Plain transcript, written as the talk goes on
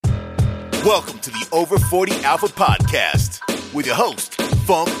Welcome to the Over 40 Alpha Podcast with your host,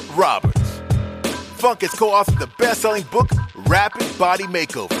 Funk Roberts. Funk has co-authored the best-selling book, Rapid Body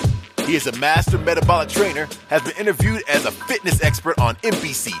Makeover. He is a master metabolic trainer, has been interviewed as a fitness expert on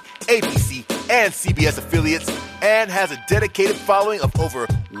NBC, ABC, and CBS affiliates, and has a dedicated following of over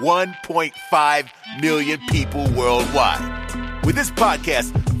 1.5 million people worldwide. With this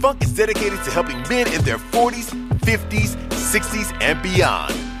podcast, Funk is dedicated to helping men in their 40s, 50s, 60s, and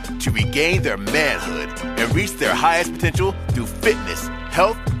beyond to regain their manhood and reach their highest potential through fitness,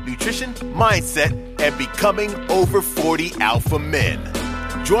 health, nutrition, mindset, and becoming over 40 alpha men.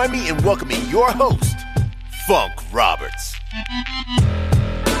 Join me in welcoming your host, Funk Roberts.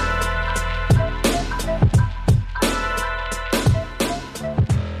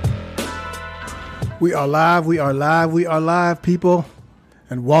 We are live, people.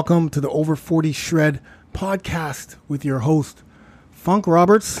 And welcome to the Over 40 Shred podcast with your host, Funk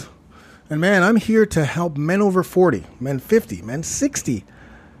Roberts. And man, I'm here to help men over 40, men 50, men 60,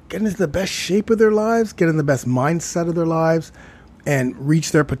 get into the best shape of their lives, get in the best mindset of their lives, and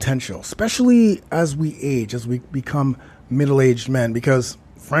reach their potential, especially as we age, as we become middle-aged men. Because,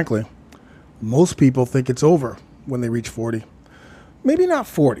 frankly, most people think it's over when they reach 40. Maybe not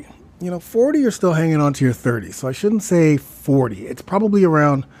 40. 40, you're still hanging on to your 30s. So I shouldn't say 40. It's probably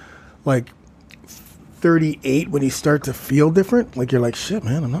around, 38 when you start to feel different. Like, you're like, shit,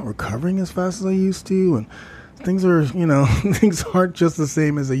 man, I'm not recovering as fast as I used to. And things are, things aren't just the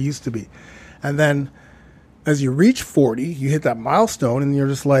same as they used to be. And then as you reach 40, you hit that milestone and you're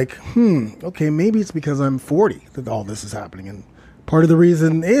just like, okay, maybe it's because I'm 40 that all this is happening. And part of the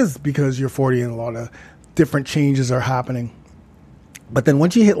reason is because you're 40 and a lot of different changes are happening. But then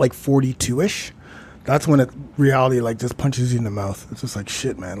once you hit 42-ish, that's when reality just punches you in the mouth. It's just like,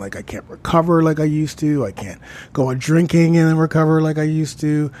 shit, man, I can't recover like I used to. I can't go out drinking and then recover like I used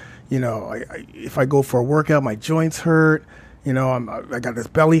to. If I go for a workout, my joints hurt. I got this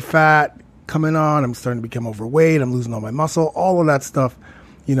belly fat coming on. I'm starting to become overweight. I'm losing all my muscle, all of that stuff,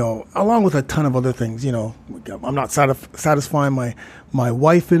 along with a ton of other things. I'm not satisfying my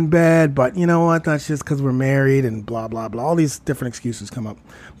wife in bed, but you know what? That's just because we're married and blah, blah, blah. All these different excuses come up.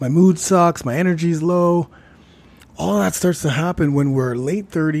 My mood sucks. My energy's low. All that starts to happen when we're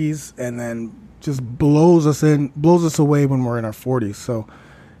late 30s and then just blows us away when we're in our 40s. So,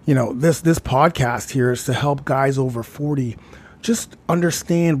 this podcast here is to help guys over 40 just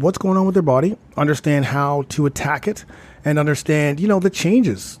understand what's going on with their body, understand how to attack it, and understand, the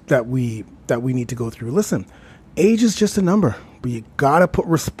changes that we need to go through. Listen, age is just a number, but you gotta put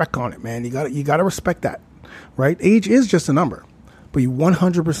respect on it, man. You gotta respect that, right? Age is just a number, but you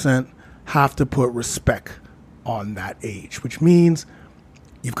 100% have to put respect on that age, which means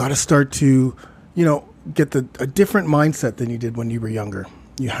you've got to start to, get a different mindset than you did when you were younger.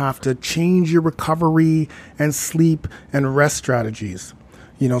 You have to change your recovery and sleep and rest strategies,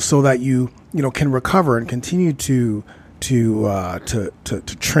 so that you can recover and continue to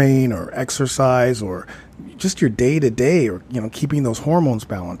train or exercise or just your day to day, or keeping those hormones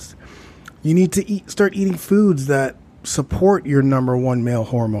balanced. You need to start eating foods that support your number one male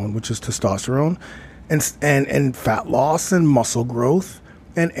hormone, which is testosterone, and fat loss and muscle growth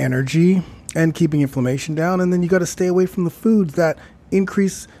and energy and keeping inflammation down. And then you got to stay away from the foods that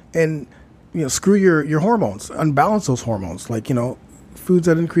increase and screw your hormones, unbalance those hormones, foods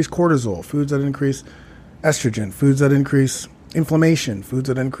that increase cortisol, foods that increase estrogen, foods that increase inflammation, foods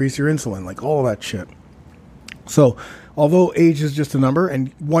that increase your insulin, all that shit. So although age is just a number,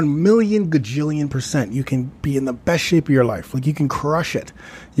 and 1 million gajillion %, you can be in the best shape of your life. You can crush it.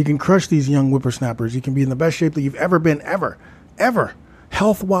 You can crush these young whippersnappers. You can be in the best shape that you've ever been, ever.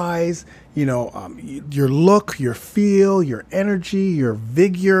 Health-wise, your look, your feel, your energy, your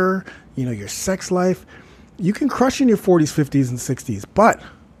vigor, your sex life. You can crush in your 40s, 50s, and 60s, but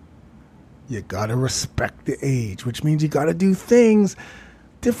you got to respect the age, which means you got to do things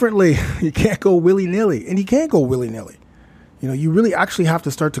differently. You can't go willy-nilly, and you can't go willy-nilly. You really actually have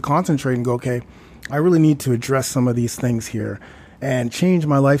to start to concentrate and go, okay, I really need to address some of these things here and change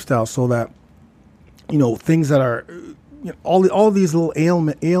my lifestyle so that, things that are, all these little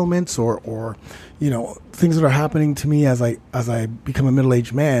ailments or things that are happening to me as I become a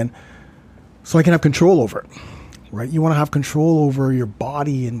middle-aged man, so I can have control over it. Right? You want to have control over your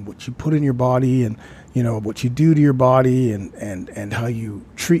body and what you put in your body and, what you do to your body and how you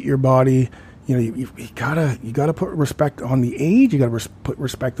treat your body. You gotta put respect on the age. You gotta put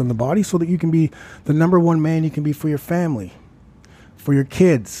respect on the body so that you can be the number one man you can be for your family, for your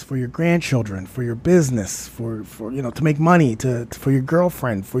kids, for your grandchildren, for your business, for to make money, for your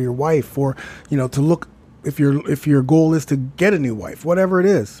girlfriend, for your wife, for to look if your goal is to get a new wife, whatever it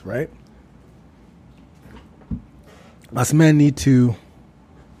is, right? us men need to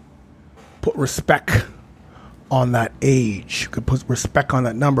put respect on that age. You could put respect on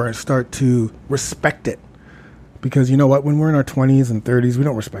that number and start to respect it. Because you know what? When we're in our 20s and 30s, we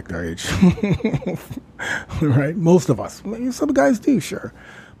don't respect our age. Right? Most of us. Some guys do, sure.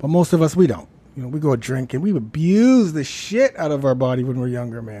 But most of us, we don't. You know, we go drink and we abuse the shit out of our body when we're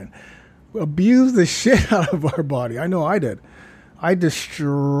younger, man. We abuse the shit out of our body. I know I did. I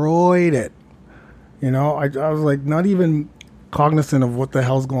destroyed it. You know, I was like not even cognizant of what the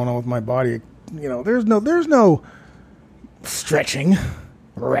hell's going on with my body. You know, there's no stretching,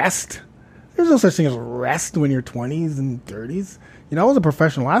 rest. There's no such thing as rest when you're 20s and 30s. You know, I was a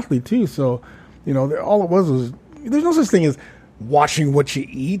professional athlete too, so, you know, all it was there's no such thing as watching what you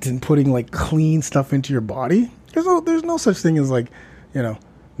eat and putting like clean stuff into your body. There's no such thing as like, you know,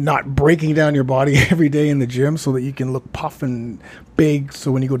 not breaking down your body every day in the gym so that you can look puff and big.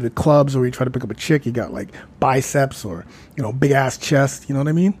 So when you go to the clubs or you try to pick up a chick, you got like biceps or, you know, big ass chest. You know what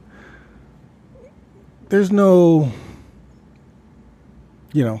I mean? There's no,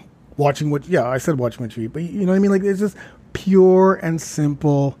 you know, watching what you eat, but you know what I mean? Like, it's just pure and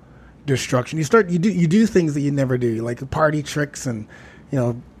simple destruction. You do things that you never do, like party tricks and, you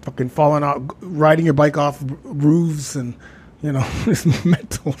know, fucking falling out, riding your bike off roofs and, you know, this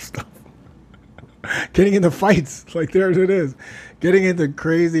mental stuff. Getting into fights, like there it is. Getting into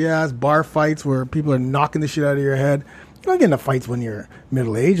crazy ass bar fights where people are knocking the shit out of your head. You don't get into fights when you're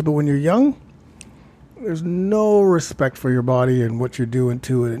middle aged, but when you're young, there's no respect for your body and what you're doing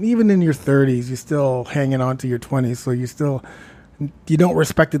to it. And even in your 30s, you're still hanging on to your 20s. So you don't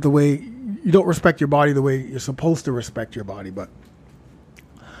respect it you don't respect your body the way you're supposed to respect your body. But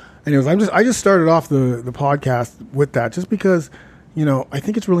anyways, I just started off the podcast with that just because, you know, I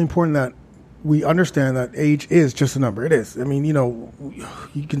think it's really important that we understand that age is just a number. It is. I mean, you know,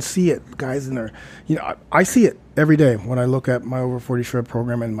 you can see it, guys in there. You know, I see it every day when I look at my Over 40 Shred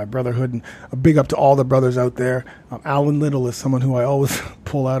program and my brotherhood. And a big up to all the brothers out there. Alan Little is someone who I always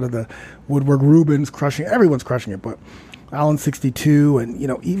pull out of the woodwork. Ruben's crushing it. Everyone's crushing it. But Alan's 62. And, you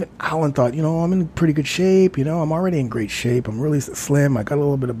know, even Alan thought, you know, I'm in pretty good shape. You know, I'm already in great shape. I'm really slim. I got a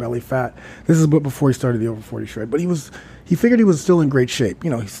little bit of belly fat. This is before he started the Over 40 Shred. But he figured he was still in great shape. You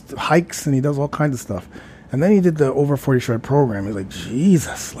know, he hikes and he does all kinds of stuff. And then he did the Over 40 Shred program. He's like,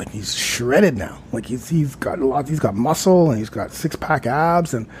 Jesus, like he's shredded now. Like he's got muscle and he's got 6-pack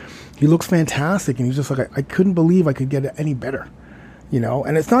abs and he looks fantastic. And he's just like, I couldn't believe I could get it any better. You know,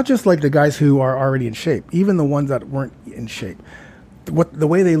 and it's not just like the guys who are already in shape, even the ones that weren't in shape. The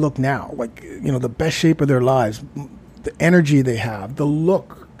way they look now, like, you know, the best shape of their lives, the energy they have, the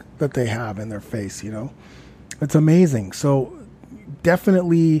look that they have in their face, you know. It's amazing. So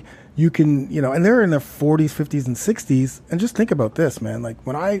definitely you can, you know, and they're in their 40s, 50s, and 60s. And just think about this, man. Like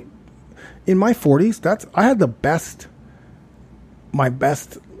in my 40s, I had my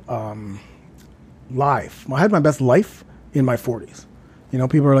best life. I had my best life in my 40s. You know,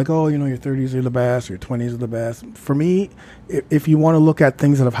 people are like, oh, you know, your 30s are the best, your 20s are the best. For me, if you want to look at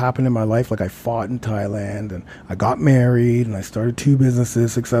things that have happened in my life, like I fought in Thailand and I got married and I started 2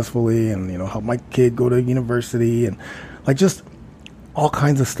 businesses successfully and, you know, helped my kid go to university and like just all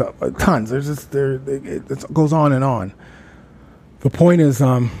kinds of stuff, tons. It goes on and on. The point is,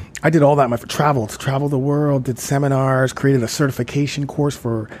 I did all that. Traveled the world, did seminars, created a certification course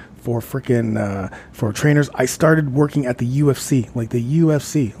for trainers. I started working at the UFC,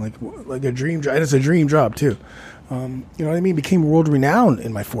 like a dream job. And it's a dream job too. You know what I mean? Became world renowned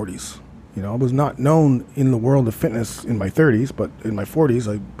in my 40s. You know, I was not known in the world of fitness in my 30s, but in my 40s,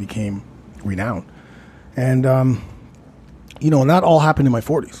 I became renowned. And, you know, and that all happened in my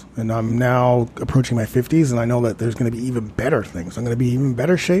 40s. And I'm now approaching my 50s, and I know that there's going to be even better things. I'm going to be in even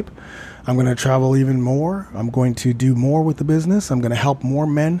better shape. I'm going to travel even more. I'm going to do more with the business. I'm going to help more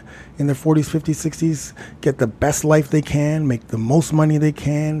men in their 40s, 50s, 60s get the best life they can, make the most money they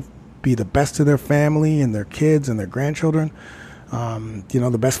can, be the best to their family and their kids and their grandchildren. You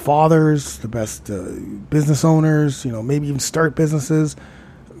know, the best fathers, the best business owners, you know, maybe even start businesses.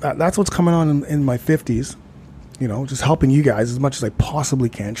 That's what's coming on in my 50s. You know, just helping you guys as much as I possibly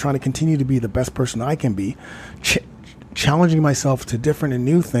can, trying to continue to be the best person I can be, challenging myself to different and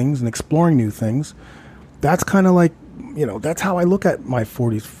new things and exploring new things. That's kind of like, you know, that's how I look at my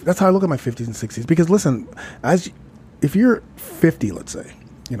 40s. That's how I look at my 50s and 60s. Because listen, if you're 50, let's say,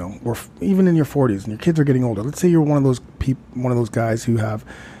 you know, or even in your 40s and your kids are getting older, let's say you're one of those guys who have,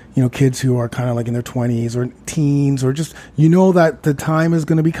 you know, kids who are kind of like in their 20s or teens, or just, you know, that the time is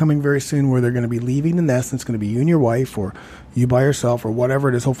going to be coming very soon where they're going to be leaving the nest. And it's going to be you and your wife, or you by yourself, or whatever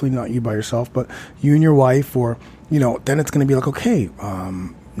it is. Hopefully not you by yourself, but you and your wife, or, you know, then it's going to be like, okay,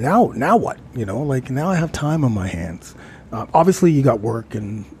 now what? Like now I have time on my hands. Obviously, you got work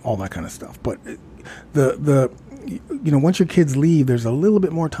and all that kind of stuff, but once your kids leave, there's a little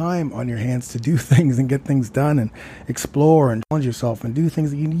bit more time on your hands to do things and get things done and explore and challenge yourself and do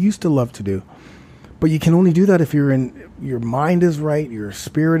things that you used to love to do. But you can only do that if your mind is right, your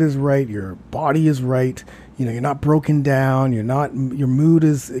spirit is right, your body is right. You're not broken down. Your mood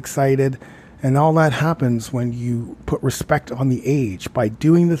is excited. And all that happens when you put respect on the age by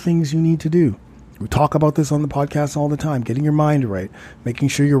doing the things you need to do. We talk about this on the podcast all the time, getting your mind right, making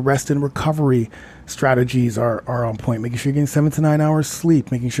sure your rest and recovery strategies are on point, making sure you're getting 7 to 9 hours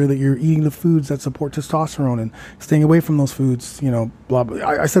sleep, making sure that you're eating the foods that support testosterone and staying away from those foods, blah, blah.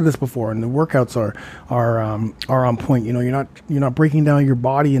 I said this before, and the workouts are on point. You're not breaking down your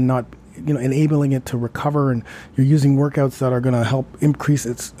body and not enabling it to recover, and you're using workouts that are going to help increase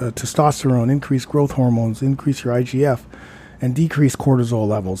its testosterone, increase growth hormones, increase your IGF, and decrease cortisol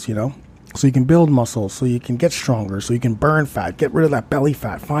levels, so you can build muscle, so you can get stronger, so you can burn fat, get rid of that belly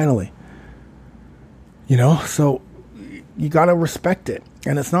fat finally. So you got to respect it.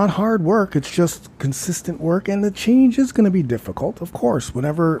 And it's not hard work. It's just consistent work. And the change is going to be difficult, of course.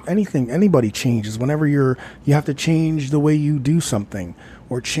 Whenever anybody changes, whenever you have to change the way you do something,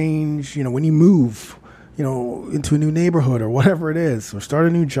 or change, when you move, into a new neighborhood or whatever it is, or start a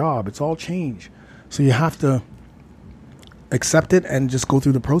new job, it's all change. So you have to accept it and just go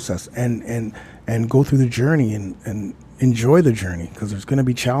through the process and go through the journey and enjoy the journey, because there's going to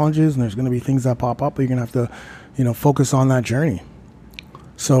be challenges and there's going to be things that pop up, but you're going to have to, focus on that journey.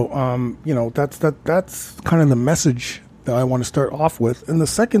 So, that's kind of the message that I want to start off with. And the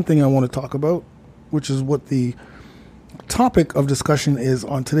second thing I want to talk about, which is what the topic of discussion is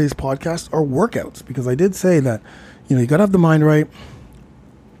on today's podcast, are workouts, because I did say that, you got to have the mind right.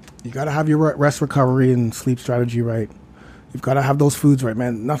 You got to have your rest, recovery, and sleep strategy right. You've got to have those foods right,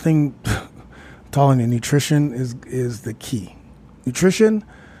 man. Nothing, I'm telling you, nutrition is the key. Nutrition,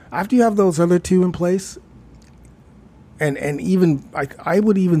 after you have those other two in place, and even, I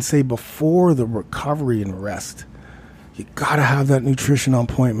would even say before the recovery and rest, you got to have that nutrition on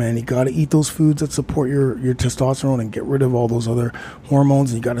point, man. You got to eat those foods that support your testosterone and get rid of all those other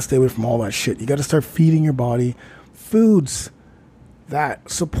hormones, and you got to stay away from all that shit. You got to start feeding your body foods that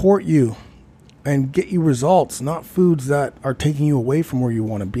support you and get you results, not foods that are taking you away from where you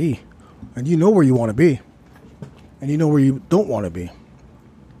want to be. And you know where you want to be, and you know where you don't want to be.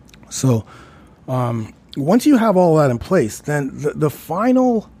 So once you have all that in place, then the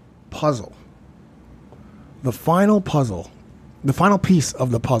final puzzle, the final piece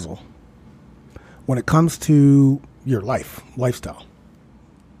of the puzzle when it comes to your lifestyle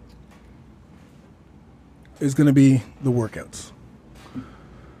is going to be the workouts.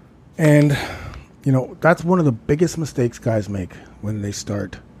 And that's one of the biggest mistakes guys make when they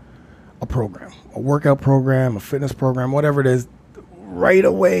start a program, a workout program, a fitness program, whatever it is. Right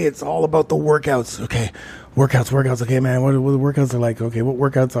away, it's all about the workouts. Okay, workouts. Okay, man, what the workouts are like? Okay, what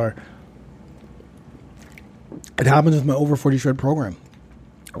workouts are? It happens with my Over 40 Shred program.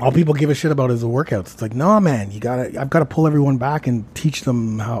 All people give a shit about is the workouts. It's like, no, man, I've got to pull everyone back and teach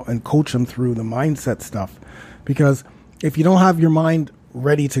them how and coach them through the mindset stuff. Because if you don't have your mind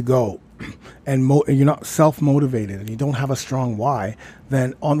ready to go, and you're not self-motivated, and you don't have a strong why,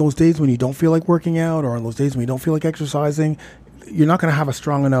 then on those days when you don't feel like working out, or on those days when you don't feel like exercising, you're not going to have a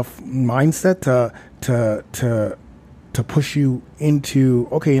strong enough mindset to push you into,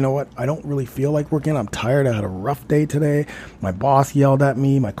 okay, you know what? I don't really feel like working. I'm tired. I had a rough day today. My boss yelled at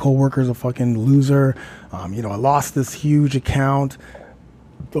me. My coworker's a fucking loser. I lost this huge account.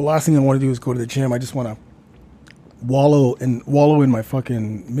 The last thing I want to do is go to the gym. I just want to wallow in my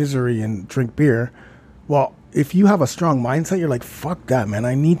fucking misery and drink beer. Well, if you have a strong mindset, you're like, fuck that, man.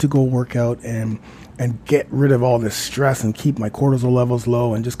 I need to go work out and get rid of all this stress and keep my cortisol levels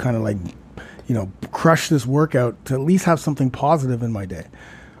low and just kind of like, crush this workout to at least have something positive in my day.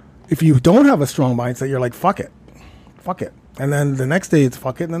 If you don't have a strong mindset, you're like, fuck it. And then the next day it's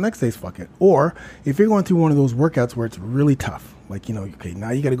fuck it, and the next day it's fuck it. Or if you're going through one of those workouts where it's really tough, like, okay, now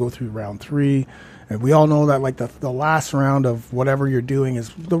you got to go through round 3. And we all know that like the last round of whatever you're doing is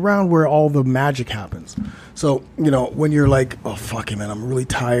the round where all the magic happens. So, when you're like, oh, fuck it, man, I'm really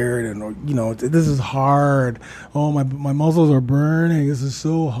tired. And, this is hard. Oh, my muscles are burning. This is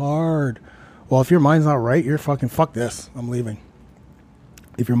so hard. Well, if your mind's not right, you're fucking, fuck this. I'm leaving.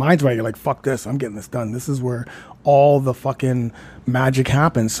 If your mind's right, you're like, fuck this. I'm getting this done. This is where all the fucking magic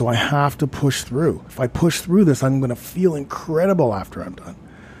happens. So I have to push through. If I push through this, I'm going to feel incredible after I'm done.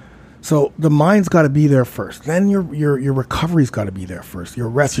 So the mind's got to be there first. Then your recovery's got to be there first. Your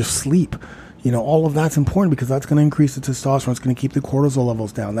rest, your sleep. all of that's important because that's going to increase the testosterone. It's going to keep the cortisol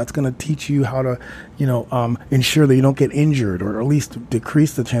levels down. That's going to teach you how to, ensure that you don't get injured, or at least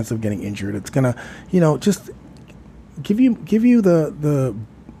decrease the chance of getting injured. It's going to, just give you the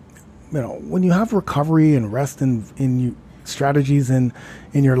when you have recovery and rest in strategies in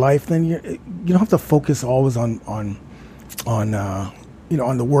your life, then you don't have to focus always on the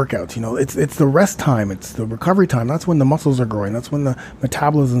workouts. It's the rest time, it's the recovery time. That's when the muscles are growing. That's when the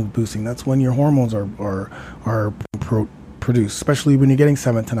metabolism is boosting. That's when your hormones are produced, especially when you're getting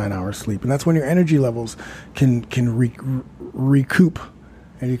 7 to 9 hours sleep. And that's when your energy levels can recoup,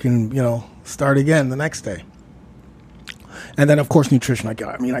 and you can start again the next day. And then, of course, nutrition. I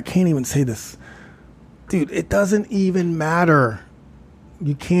can't even say this. Dude, it doesn't even matter.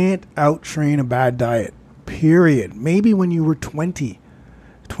 You can't out-train a bad diet, period. Maybe when you were 20,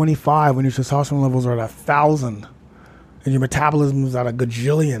 25, when your testosterone levels are at 1,000 and your metabolism is at a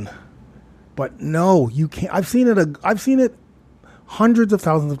gajillion. But no, you can't. I've seen it hundreds of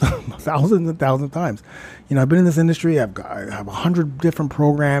thousands of times. I've been in this industry. I have 100 different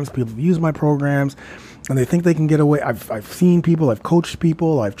programs. People have used my programs, and they think they can get away. I've seen people, I've coached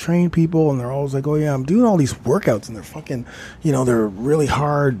people, I've trained people, and they're always like, oh yeah, I'm doing all these workouts, and they're fucking, they're really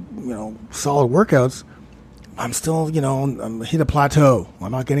hard, solid workouts. I'm still, I'm hit a plateau.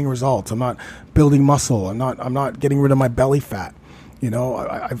 I'm not getting results. I'm not building muscle. I'm not getting rid of my belly fat.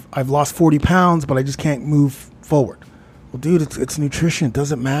 I've lost 40 pounds, but I just can't move forward. Well, dude, it's nutrition. It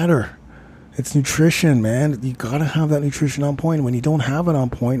doesn't matter. It's nutrition, man. You gotta have that nutrition on point. When you don't have it on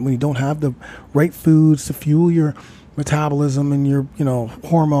point, when you don't have the right foods to fuel your metabolism and your,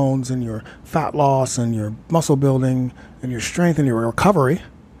 hormones and your fat loss and your muscle building and your strength and your recovery,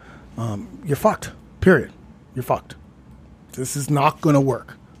 you're fucked. Period. You're fucked. This is not going to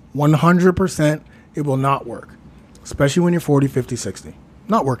work. 100% it will not work. Especially when you're 40, 50, 60.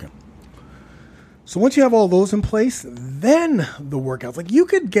 Not working. So once you have all those in place, then the workouts, you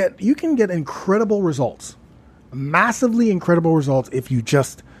can get incredible results. Massively incredible results if you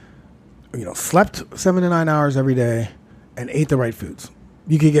just, slept 7 to 9 hours every day and ate the right foods.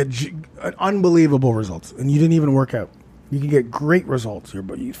 You could get unbelievable results, and you didn't even work out. You can get great results.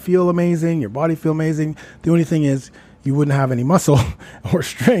 You feel amazing. Your body feel amazing. The only thing is you wouldn't have any muscle or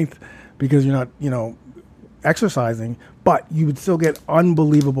strength because you're not, exercising, but you would still get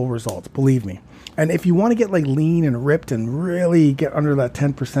unbelievable results. Believe me. And if you want to get lean and ripped and really get under that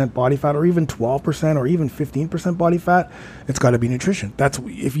 10% body fat, or even 12% or even 15% body fat, it's got to be nutrition. That's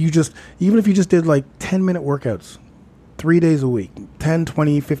even if you just did 10-minute workouts 3 days a week, 10,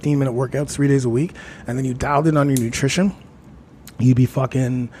 20, 15-minute workouts 3 days a week, and then you dialed in on your nutrition, you'd be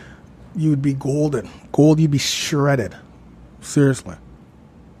golden. You'd be shredded. Seriously.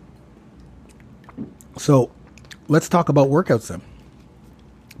 So let's talk about workouts then,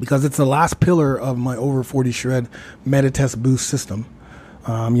 because it's the last pillar of my over 40 shred Metatest boost system.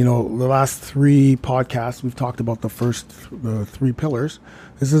 The last 3 podcasts, we've talked about the first 3 pillars.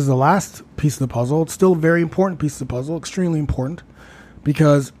 This is the last piece of the puzzle. It's still a very important piece of the puzzle, extremely important,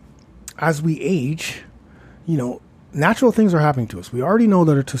 because as we age, natural things are happening to us. We already know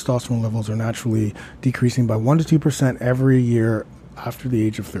that our testosterone levels are naturally decreasing by 1 to 2% every year after the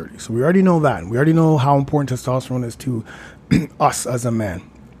age of 30. So we already know that. We already know how important testosterone is to us as a man.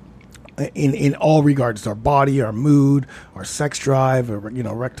 In all regards, our body, our mood, our sex drive,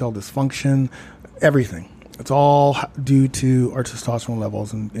 erectile dysfunction, everything. It's all due to our testosterone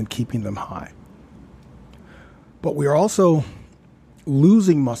levels and keeping them high. But we are also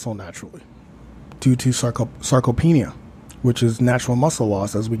losing muscle naturally due to sarcopenia, which is natural muscle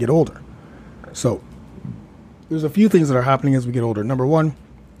loss as we get older. So there's a few things that are happening as we get older. Number one,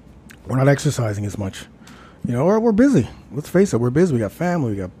 we're not exercising as much. Or we're busy. Let's face it, we're busy. We got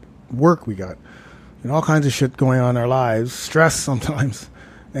family, we got work, we got all kinds of shit going on in our lives, stress sometimes,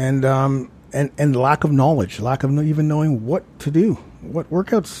 and lack of knowledge, lack of even knowing what to do. What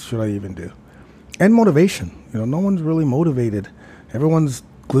workouts should I even do? And motivation. No one's really motivated. Everyone's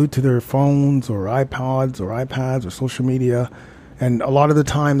glued to their phones or iPads or social media, and a lot of the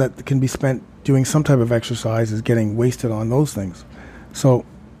time that can be spent doing some type of exercise is getting wasted on those things. So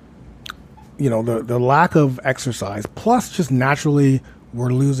the lack of exercise, plus just naturally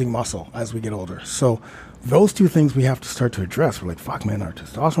we're losing muscle as we get older. So those 2 things we have to start to address. We're like, fuck, man, our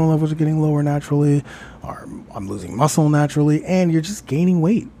testosterone levels are getting lower naturally. I'm losing muscle naturally. And you're just gaining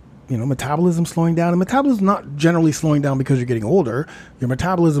weight. Metabolism slowing down. And metabolism not generally slowing down because you're getting older. Your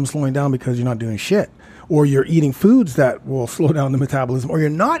metabolism slowing down because you're not doing shit. Or you're eating foods that will slow down the metabolism. Or you're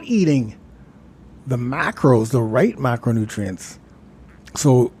not eating the macros, the right macronutrients.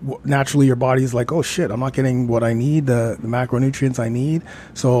 So naturally your body's like, oh shit, I'm not getting what I need, the macronutrients I need.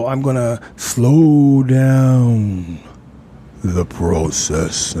 So I'm going to slow down the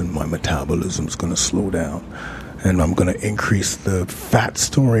process, and my metabolism's going to slow down. And I'm going to increase the fat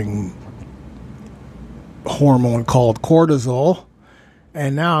storing hormone called cortisol.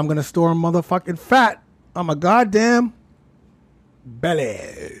 And now I'm going to store motherfucking fat on my goddamn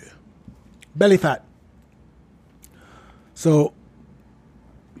belly fat. So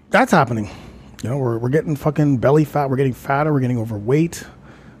that's happening. You know, we're getting fucking belly fat. We're getting fatter. We're getting overweight.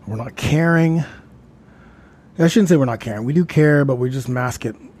 We're not caring. I shouldn't say we're not caring. We do care, but we just mask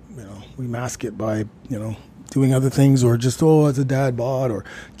it. You know, we mask it by, you know, doing other things, or just, oh, it's a dad bod, or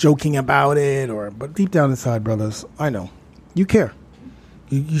joking about it, but deep down inside, brothers, I know you care.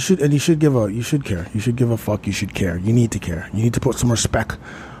 You should care. You should give a fuck. You should care. You need to care. You need to put some respect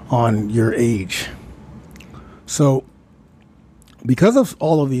on your age. So, because of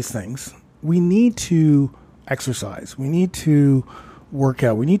all of these things, we need to exercise. We need to work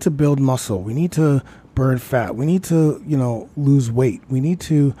out. We need to build muscle. We need to burn fat. We need to, you know, lose weight. We need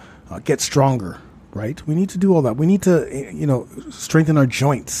to get stronger, right? We need to do all that. We need to, you know, strengthen our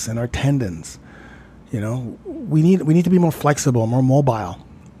joints and our tendons. You know, we need to be more flexible, more mobile.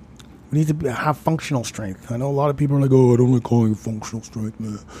 We need to have functional strength. I know a lot of people are like, oh, I don't like calling it functional strength,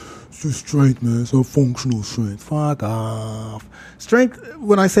 man. It's just strength, man. It's not functional strength. Fuck off. Strength,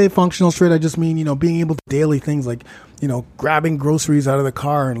 when I say functional strength, I just mean, you know, being able to daily things like, you know, grabbing groceries out of the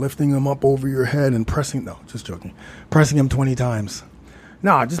car and lifting them up over your head and pressing them 20 times.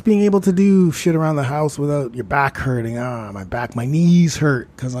 No, just being able to do shit around the house without your back hurting. My knees hurt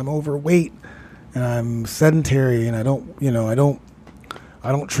because I'm overweight and I'm sedentary, and I don't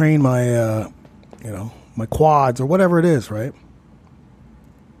train my, my quads or whatever it is, right?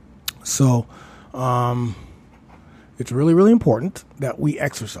 So, it's really, really important that we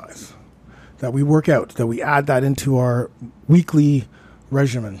exercise, that we work out, that we add that into our weekly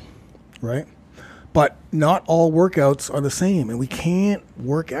regimen, right? But not all workouts are the same, and we can't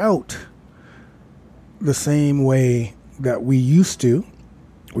work out the same way that we used to.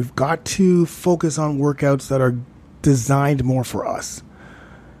 We've got to focus on workouts that are designed more for us.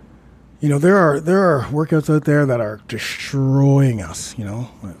 You know, there are workouts out there that are destroying us. You know,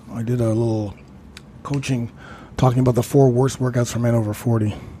 I did a little coaching talking about the 4 worst workouts for men over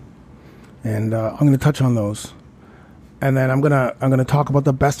 40, and I'm going to touch on those, and then I'm gonna talk about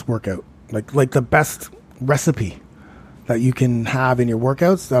the best workout, like the best recipe that you can have in your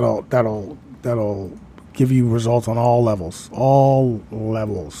workouts that'll give you results on all levels,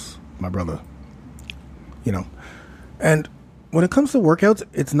 my brother. You know, and when it comes to workouts,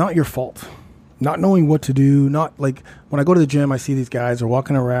 it's not your fault. Not knowing what to do, not like when I go to the gym, I see these guys are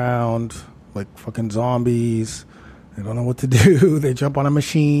walking around like fucking zombies. They don't know what to do. They jump on a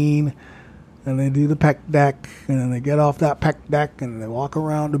machine and they do the pec deck, and then they get off that pec deck and they walk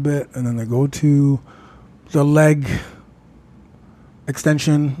around a bit, and then they go to the leg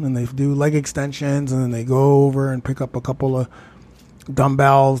extension and they do leg extensions, and then they go over and pick up a couple of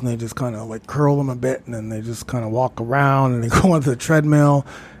dumbbells and they just kind of like curl them a bit, and then they just kind of walk around and they go onto the treadmill,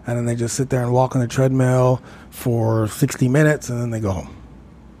 and then they just sit there and walk on the treadmill for 60 minutes and then they go home.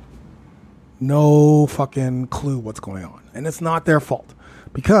 No fucking clue what's going on. And it's not their fault,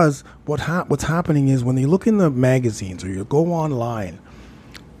 because what's happening is when you look in the magazines or you go online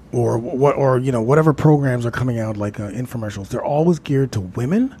or whatever programs are coming out, like infomercials, they're always geared to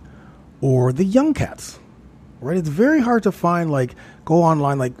women or the young cats. Right? It's very hard to find, go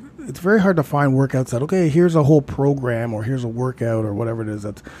online, it's very hard to find workouts that, okay, here's a whole program or here's a workout or whatever it is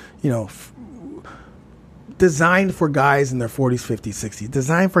that's, designed for guys in their 40s, 50s, 60s,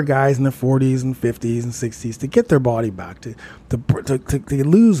 designed for guys in their 40s and 50s and 60s to get their body back, to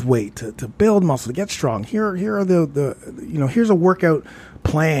lose weight, to build muscle, to get strong. Here are here's a workout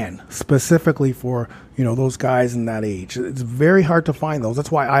plan specifically for, those guys in that age. It's very hard to find those. That's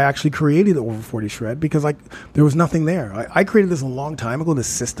why I actually created the Over 40 Shred, because there was nothing there. I created this a long time ago, this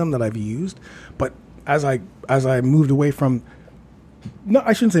system that I've used, but as I moved away from, no,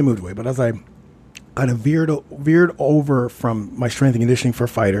 I shouldn't say moved away, but as I kind of veered over from my strength and conditioning for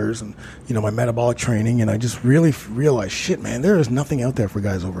fighters and, my metabolic training, and I just really realized, shit, man, there is nothing out there for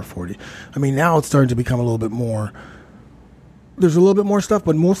guys over 40. I mean, now it's starting to become a little bit more, there's a little bit more stuff,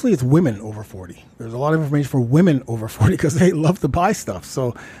 but mostly it's women over 40. There's a lot of information for women over 40 because they love to buy stuff.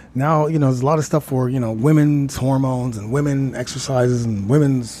 So now, there's a lot of stuff for, women's hormones and women exercises and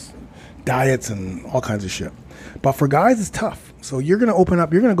women's diets and all kinds of shit. But for guys, it's tough. So you're going to open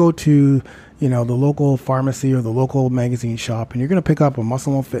up, you're going to go to, the local pharmacy or the local magazine shop, and you're going to pick up a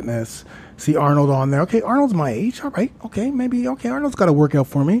Muscle and Fitness, see Arnold on there. Okay, Arnold's my age. All right. Okay, Arnold's got to work out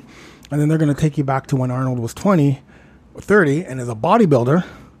for me. And then they're going to take you back to when Arnold was 20 or 30 and is a bodybuilder,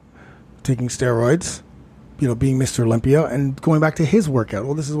 taking steroids, being Mr. Olympia, and going back to his workout.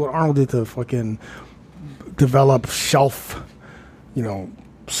 Well, this is what Arnold did to fucking develop shelf,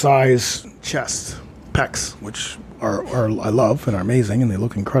 size chest, pecs, which are I love and are amazing and they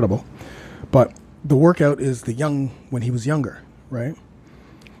look incredible. But the workout is when he was younger, right?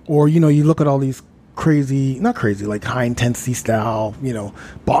 Or, you look at all these not crazy, like high intensity style,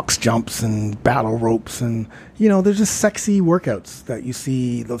 box jumps and battle ropes. And, they're just sexy workouts that you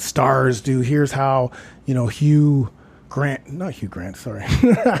see the stars do. Here's how, not Hugh Grant, sorry.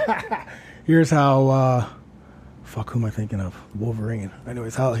 Here's how, who am I thinking of? Wolverine.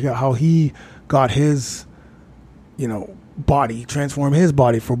 Anyways, how he got his, body, transform his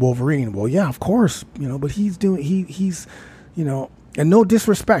body for Wolverine. Well, yeah, of course, but he's and no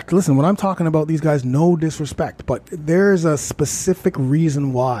disrespect. Listen, when I'm talking about these guys, no disrespect, but there's a specific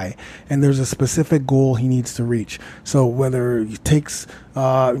reason why, and there's a specific goal he needs to reach. So whether he takes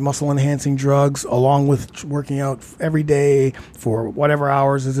muscle enhancing drugs along with working out every day for whatever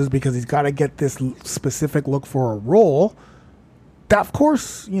hours this is because he's got to get this specific look for a role, that, of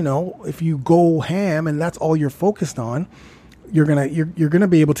course, if you go ham and that's all you're focused on, you're gonna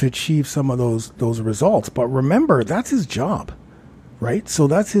be able to achieve some of those results. But remember, that's his job, right? So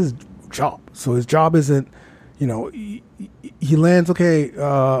that's his job. So his job isn't, he lands, okay,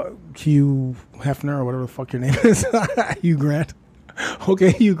 Hugh Hefner or whatever the fuck your name is, Hugh Grant.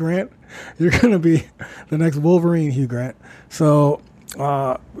 Okay, Hugh Grant, you're gonna be the next Wolverine, Hugh Grant. So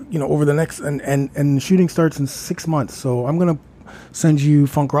over the next and shooting starts in 6 months. So I'm gonna send you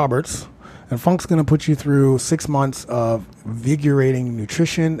Funk Roberts, and Funk's going to put you through 6 months of vigorating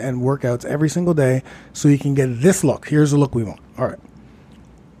nutrition and workouts every single day so you can get this look. Here's the look we want. All right.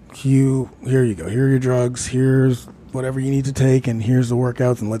 Here you go. Here are your drugs. Here's whatever you need to take, and here's the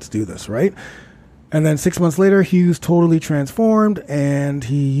workouts, and let's do this, right? And then 6 months later, Hugh's totally transformed, and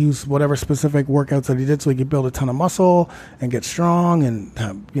he used whatever specific workouts that he did so he could build a ton of muscle and get strong and,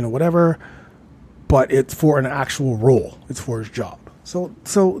 whatever. But it's for an actual role. It's for his job. So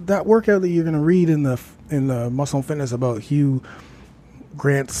that workout that you're going to read in the Muscle and Fitness about Hugh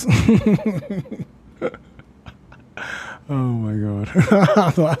Grant's. Oh my God.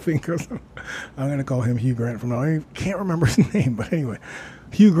 I'm laughing because I'm going to call him Hugh Grant from now on. I can't remember his name, but anyway,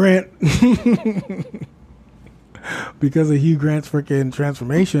 Hugh Grant. Because of Hugh Grant's freaking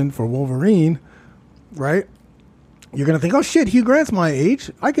transformation for Wolverine, right? You're going to think, oh shit, Hugh Grant's my age.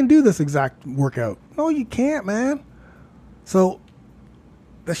 I can do this exact workout. No, you can't, man. So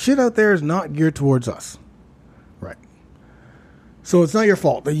the shit out there is not geared towards us. Right. So it's not your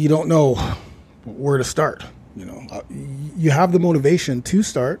fault that you don't know where to start. You have the motivation to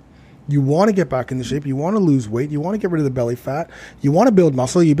start. You want to get back into shape. You want to lose weight. You want to get rid of the belly fat. You want to build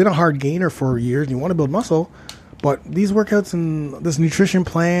muscle. You've been a hard gainer for years and you want to build muscle. But these workouts and this nutrition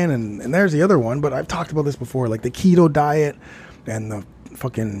plan, and there's the other one, but I've talked about this before, like the keto diet and the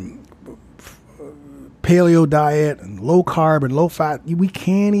fucking paleo diet and low carb and low fat. We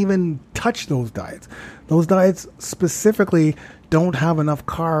can't even touch those diets. Those diets specifically don't have enough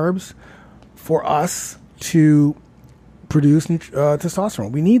carbs for us to produce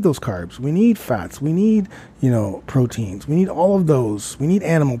testosterone. We need those carbs. We need fats. We need, proteins. We need all of those. We need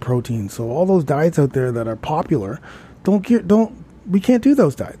animal proteins. So all those diets out there that are popular, we can't do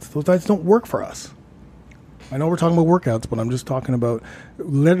those diets. Those diets don't work for us. I know we're talking about workouts, but I'm just talking about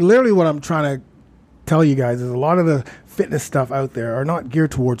literally what I'm trying to tell you guys is a lot of the fitness stuff out there are not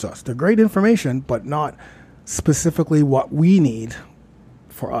geared towards us. They're great information, but not specifically what we need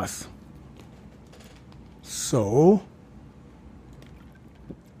for us. So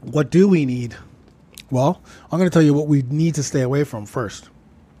what do we need? Well, I'm going to tell you what we need to stay away from first.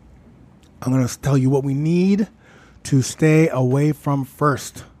 I'm going to tell you what we need to stay away from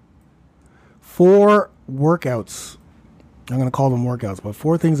first. 4 workouts. I'm going to call them workouts, but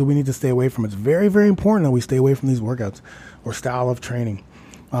 4 things that we need to stay away from. It's very, very important that we stay away from these workouts or style of training.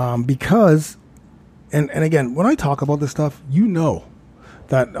 Because, and again, when I talk about this stuff,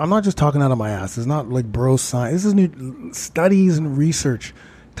 that I'm not just talking out of my ass. It's not like bro science. This is new studies and research.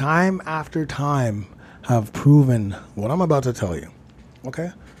 Time after time have proven what I'm about to tell you.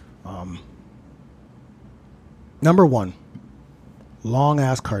 Okay? Number 1,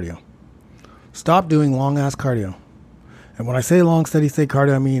 long-ass cardio. Stop doing long-ass cardio. And when I say long, steady state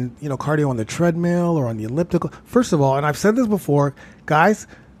cardio, I mean, cardio on the treadmill or on the elliptical. First of all, and I've said this before, guys,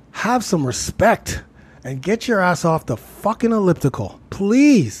 have some respect and get your ass off the fucking elliptical.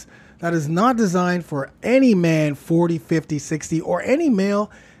 Please. That is not designed for any man 40, 50, 60, or any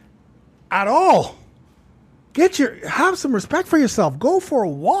male at all. Have some respect for yourself. Go for a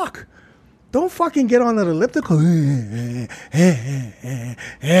walk. Don't fucking get on that elliptical.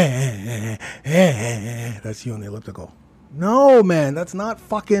 That's you on the elliptical. No, man, that's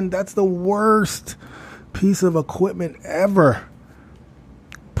the worst piece of equipment ever.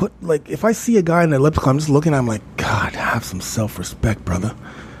 If I see a guy on the elliptical, I'm just looking at him like, God, have some self-respect, brother.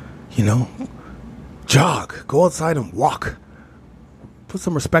 Jog, go outside and walk. Put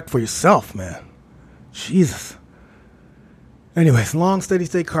some respect for yourself, man. Jesus. Anyways, long steady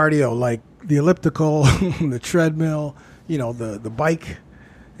state cardio, like the elliptical, the treadmill, the bike.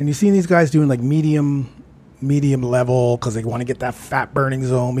 And you see these guys doing like medium level because they want to get that fat burning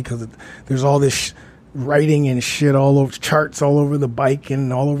zone because there's all this writing and shit all over, charts all over the bike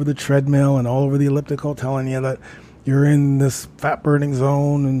and all over the treadmill and all over the elliptical telling you that you're in this fat burning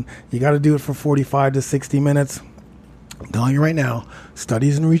zone and you got to do it for 45 to 60 minutes. I'm telling you right now,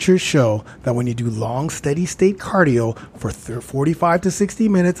 studies and research show that when you do long, steady state cardio for 45 to 60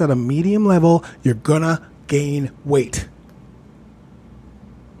 minutes at a medium level, you're going to gain weight.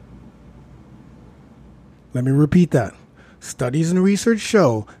 Let me repeat that. Studies and research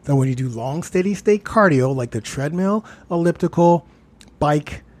show that when you do long, steady state cardio, like the treadmill, elliptical,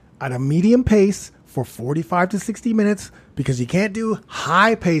 bike, at a medium pace for 45 to 60 minutes, because you can't do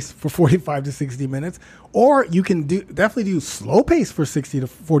high pace for 45 to 60 minutes, or you can definitely do slow pace for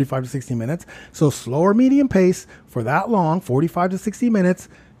 45 to 60 minutes. So slow or medium pace for that long, 45 to 60 minutes,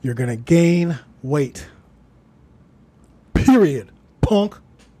 you're going to gain weight. Period. Punk.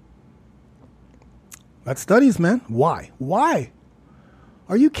 That's studies, man. Why?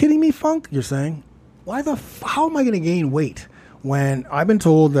 Are you kidding me, Funk? You're saying, how am I going to gain weight when I've been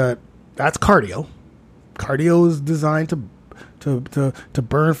told that that's cardio? Cardio is designed to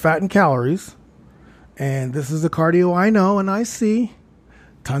burn fat and calories. And this is the cardio I know and I see.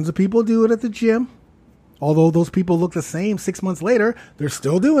 Tons of people do it at the gym. Although those people look the same 6 months later, they're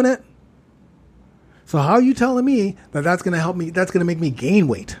still doing it. So how are you telling me that that's going to help me, that's going to make me gain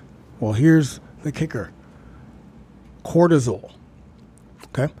weight? Well, here's the kicker. Cortisol.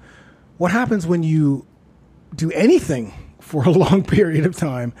 Okay? What happens when you do anything for a long period of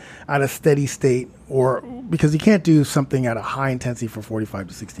time at a steady state, or because you can't do something at a high intensity for 45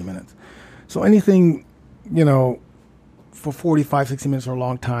 to 60 minutes. So anything, for 45, 60 minutes or a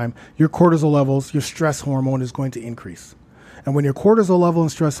long time, your cortisol levels, your stress hormone is going to increase. And when your cortisol level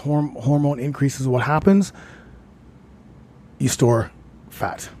and stress hormone increases, what happens? You store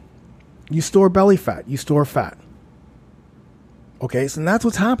fat. You store belly fat. You store fat. Okay, so that's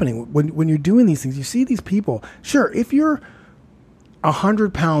what's happening when you're doing these things. You see these people. Sure, if you're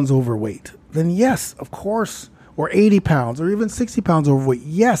 100 pounds overweight, then yes, of course, or 80 pounds, or even 60 pounds overweight,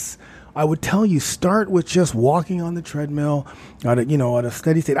 yes, I would tell you start with just walking on the treadmill at a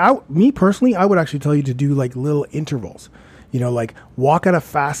steady state. Me personally, I would actually tell you to do like little intervals. Like walk at a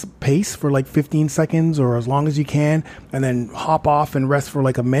fast pace for like 15 seconds or as long as you can, and then hop off and rest for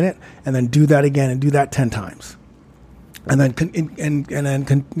like a minute, and then do that again and do that 10 times. And then,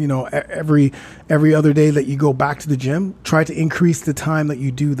 every other day that you go back to the gym, try to increase the time that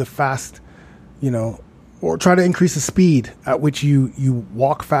you do the fast, or try to increase the speed at which you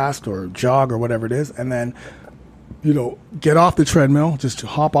walk fast or jog or whatever it is. And then, get off the treadmill, just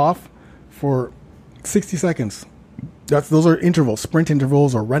hop off for 60 seconds. Those are intervals, sprint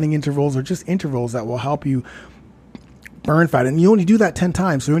intervals or running intervals, or just intervals that will help you burn fat. And you only do that 10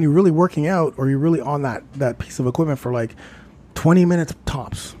 times. So when you're really working out, or you're really on that piece of equipment for like 20 minutes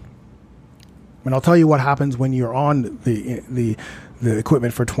tops. And I'll tell you what happens when you're on the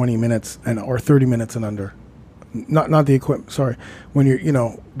equipment for 20 minutes or 30 minutes and under. Not the equipment, sorry. When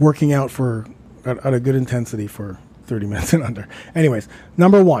you're, working out at a good intensity for 30 minutes and under. Anyways,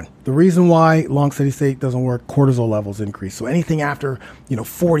 number one, the reason why long steady state doesn't work, cortisol levels increase. So anything after,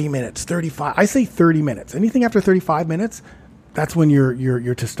 40 minutes, 35, I say 30 minutes, anything after 35 minutes, that's when your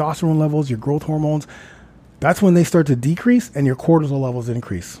testosterone levels, your growth hormones, that's when they start to decrease and your cortisol levels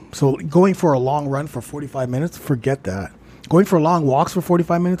increase. So going for a long run for 45 minutes, forget that. Going for long walks for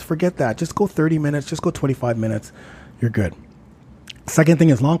 45 minutes, forget that. Just go 30 minutes, just go 25 minutes. You're good. Second thing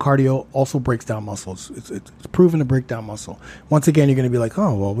is long cardio also breaks down muscles. It's proven to break down muscle. Once again, you're going to be like,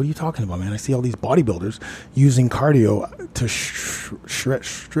 oh, well, what are you talking about, man? I see all these bodybuilders using cardio to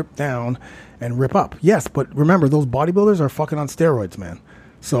strip down and rip up. Yes, but remember, those bodybuilders are fucking on steroids, man.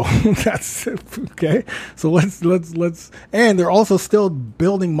 So that's okay. So let's, and they're also still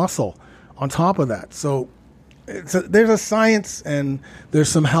building muscle on top of that. So there's a science and there's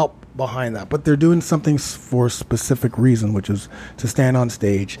some help behind that, but they're doing something for a specific reason, which is to stand on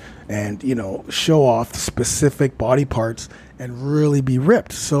stage and, you know, show off specific body parts and really be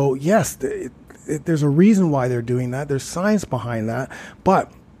ripped. So yes, there's a reason why they're doing that. There's science behind that,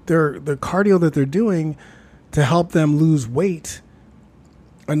 but the cardio that they're doing to help them lose weight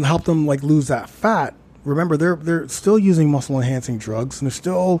and help them like lose that fat. Remember, they're still using muscle enhancing drugs, and they're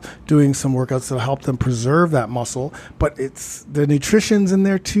still doing some workouts to help them preserve that muscle. But it's the nutrition's in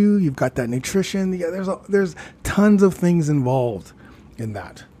there too. You've got that nutrition. Yeah, there's tons of things involved in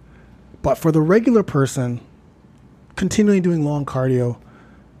that. But for the regular person, continually doing long cardio,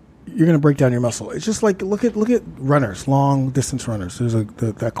 you're going to break down your muscle. It's just like look at runners, long distance runners. There's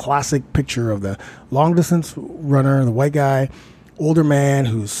that classic picture of the long distance runner, the white guy. Older man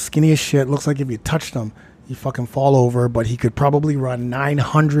who's skinny as shit. Looks like if you touched him, you fucking fall over, but he could probably run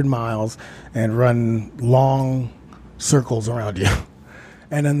 900 miles and run long circles around you.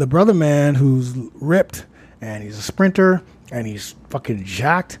 And then the brother man who's ripped and he's a sprinter and he's fucking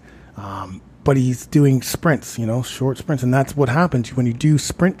jacked, but he's doing sprints, you know, short sprints. And that's what happens when you do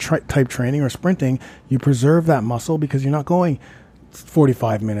sprint type training or sprinting. You preserve that muscle because you're not going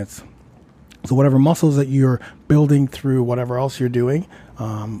 45 minutes. So whatever muscles that you're building through whatever else you're doing,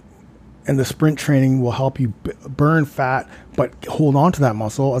 and the sprint training will help you burn fat, but hold on to that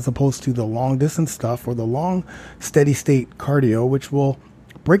muscle, as opposed to the long distance stuff or the long steady state cardio, which will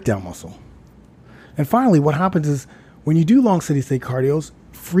break down muscle. And finally, what happens is when you do long steady state cardios,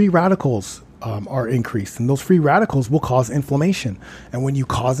 free radicals are increased, and those free radicals will cause inflammation. And when you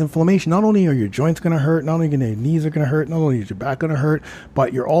cause inflammation, not only are your joints going to hurt, not only are your knees are going to hurt, not only is your back going to hurt,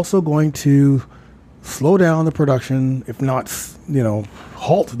 but you're also going to slow down the production, if not, you know,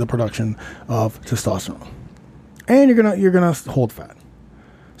 halt the production of testosterone. And you're gonna hold fat.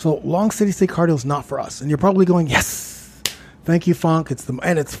 So long steady state cardio is not for us. And you're probably going, yes, thank you, Funk.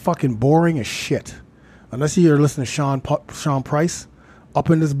 And it's fucking boring as shit. Unless you're listening to Sean Price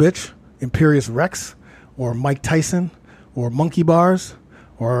up in this bitch. Imperious Rex or Mike Tyson or Monkey Bars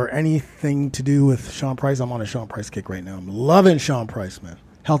or anything to do with Sean Price. I'm on a Sean Price kick right now. I'm loving Sean Price, man.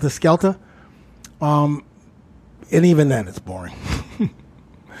 Helter Skelter. And even then it's boring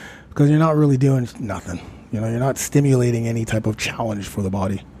because you're not really doing nothing. You know, you're not stimulating any type of challenge for the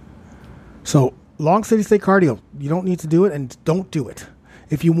body. So long steady state cardio, you don't need to do it, and don't do it.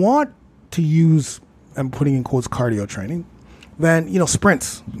 If you want to use, I'm putting in quotes, cardio training, then, you know,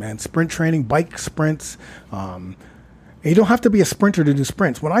 sprints, man, sprint training, bike sprints. And you don't have to be a sprinter to do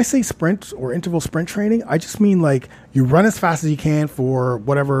sprints. When I say sprint or interval sprint training, I just mean like you run as fast as you can for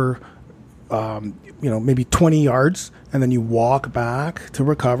whatever, you know, maybe 20 yards, and then you walk back to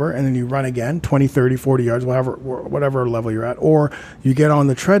recover, and then you run again 20, 30, 40 yards, whatever level you're at. Or you get on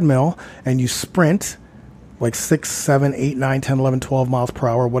the treadmill and you sprint like 6, 7, 8, 9, 10, 11, 12 miles per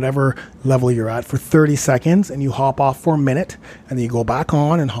hour, whatever level you're at, for 30 seconds, and you hop off for a minute, and then you go back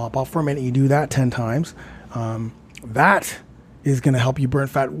on and hop off for a minute. You do that 10 times. That is going to help you burn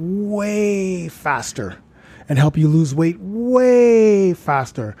fat way faster and help you lose weight way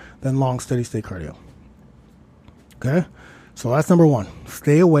faster than long steady state cardio. Okay? So that's number one.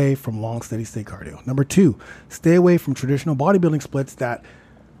 Stay away from long steady state cardio. Number two, stay away from traditional bodybuilding splits that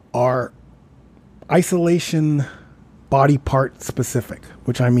are isolation body part specific,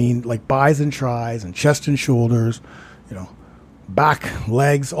 which I mean like bis and tris and chest and shoulders, you know, back,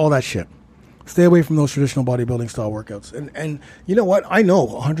 legs, all that shit. Stay away from those traditional bodybuilding style workouts. And you know what? I know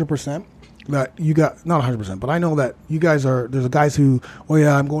 100% that you got, not 100%, but I know that you guys are, there's guys who, oh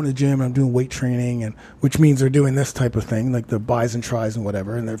yeah, I'm going to the gym and I'm doing weight training, and which means they're doing this type of thing, like the bis and tris and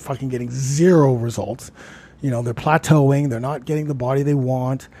whatever, and they're fucking getting zero results. You know, they're plateauing, they're not getting the body they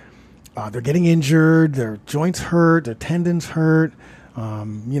want. They're getting injured. Their joints hurt. Their tendons hurt.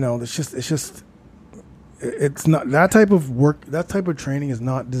 You know, it's not that type of work. That type of training is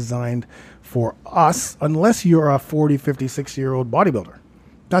not designed for us unless you're a 40, 50, 60-year-old bodybuilder.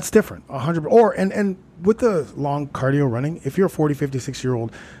 That's different. 100. And with the long cardio running, if you're a 40, 50,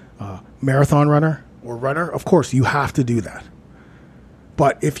 60-year-old marathon runner or runner, of course you have to do that.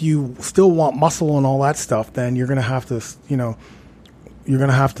 But if you still want muscle and all that stuff, then you're going to have to, you know,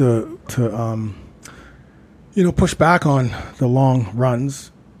 push back on the long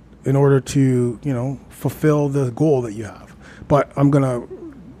runs in order to, you know, fulfill the goal that you have. But I'm going to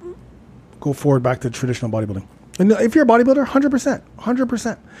go forward back to traditional bodybuilding. And if you're a bodybuilder,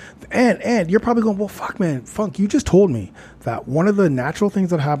 100%. And you're probably going, well, fuck, man, Funk, you just told me that one of the natural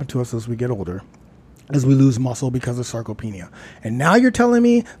things that happen to us as we get older as we lose muscle because of sarcopenia. And now you're telling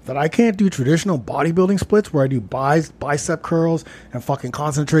me that I can't do traditional bodybuilding splits where I do bicep curls and fucking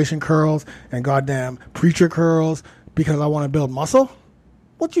concentration curls and goddamn preacher curls because I want to build muscle?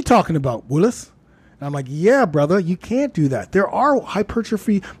 What you talking about, Willis? And I'm like, yeah, brother, you can't do that. There are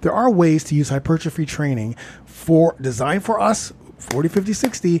ways to use hypertrophy training designed for us, 40, 50,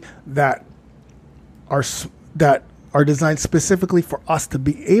 60, that are designed specifically for us to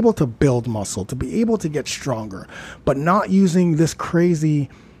be able to build muscle, to be able to get stronger, but not using this crazy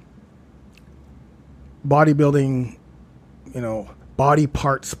bodybuilding, body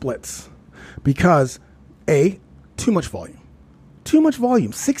part splits. Because too much volume.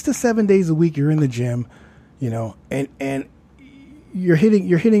 6 to 7 days a week you're in the gym, and you're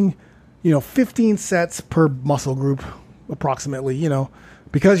hitting 15 sets per muscle group approximately,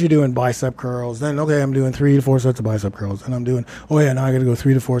 because you're doing bicep curls. Then I'm doing 3 to 4 sets of bicep curls, and I'm doing now I got to go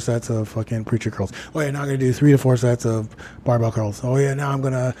 3 to 4 sets of fucking preacher curls. Now I got to do 3 to 4 sets of barbell curls. Now I'm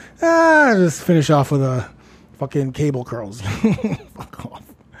gonna just finish off with a fucking cable curls. Fuck off.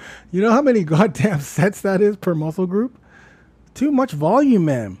 You know how many goddamn sets that is per muscle group? Too much volume,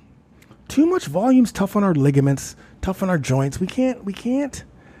 man. Too much volume's tough on our ligaments, tough on our joints. We can't.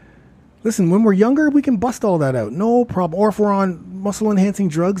 Listen, when we're younger, we can bust all that out. No problem. Or if we're on muscle-enhancing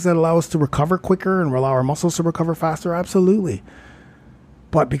drugs that allow us to recover quicker and allow our muscles to recover faster, absolutely.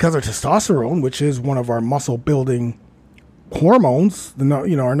 But because of testosterone, which is one of our muscle-building hormones,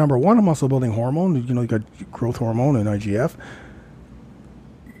 our number one muscle-building hormone, you got growth hormone and IGF,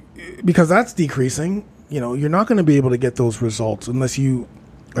 because that's decreasing, you're not going to be able to get those results unless you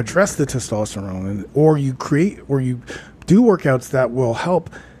address the testosterone or you do workouts that will help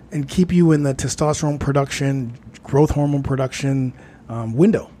and keep you in the testosterone production, growth hormone production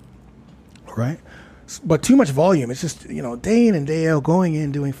window, right? But too much volume. It's just, day in and day out, going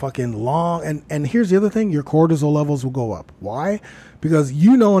in, doing fucking long. And here's the other thing, your cortisol levels will go up. Why? Because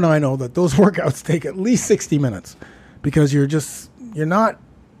and I know that those workouts take at least 60 minutes because you're not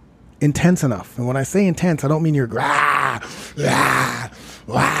intense enough. And when I say intense, I don't mean you're, that's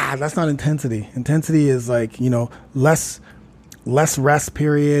not intensity. Intensity is like, less rest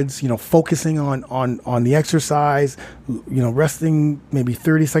periods, focusing on the exercise, resting maybe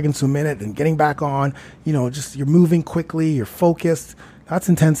 30 seconds to a minute and getting back on, just you're moving quickly, you're focused. That's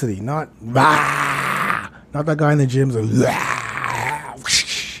intensity, not that guy in the gym's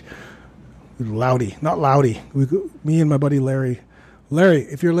loudy, not loudy. Me and my buddy Larry,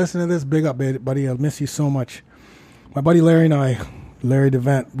 if you're listening to this, big up, buddy. I'll miss you so much. My buddy Larry and I, Larry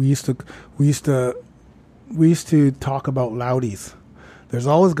DeVent, we used to talk about loudies. There's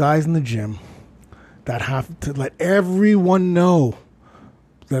always guys in the gym that have to let everyone know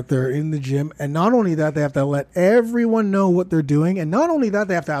that they're in the gym. And not only that, they have to let everyone know what they're doing. And not only that,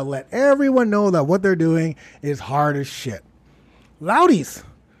 they have to let everyone know that what they're doing is hard as shit. Loudies,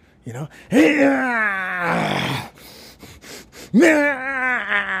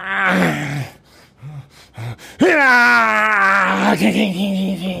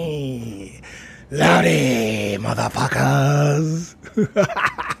 Loudy, motherfuckers.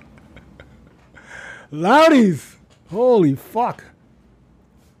 Loudies. Holy fuck.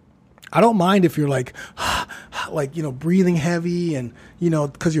 I don't mind if you're like, breathing heavy and,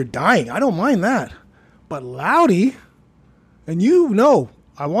 because you're dying. I don't mind that. But loudy, and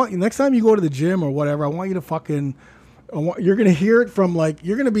I want you, next time you go to the gym or whatever, I want you to fucking, you're going to hear it from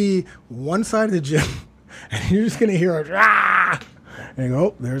you're going to be one side of the gym and you're just going to hear it, and you go,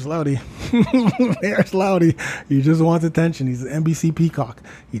 oh, there's Loudy. There's Loudy. He just wants attention. He's an NBC peacock.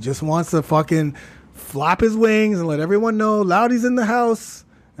 He just wants to fucking flap his wings and let everyone know Loudy's in the house.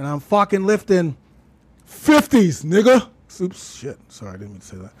 And I'm fucking lifting 50s, nigga. Oops, shit. Sorry, I didn't mean to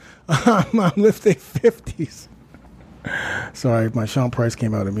say that. I'm lifting 50s. Sorry, my Sean Price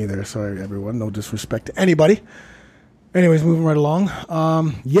came out of me there. Sorry, everyone. No disrespect to anybody. Anyways, moving right along.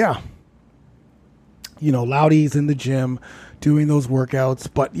 Loudy's in the gym doing those workouts.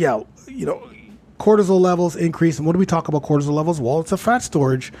 But cortisol levels increase. And what do we talk about cortisol levels? Well, it's a fat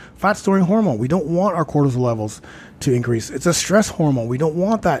storing hormone. We don't want our cortisol levels to increase. It's a stress hormone. We don't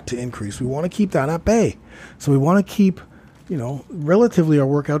want that to increase. We want to keep that at bay. So we want to keep, relatively our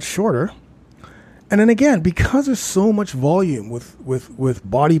workouts shorter. And then again, because there's so much volume with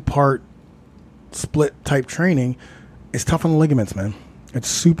body part split type training, it's tough on the ligaments, man. It's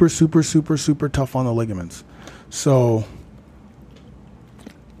super, super, super, super tough on the ligaments. So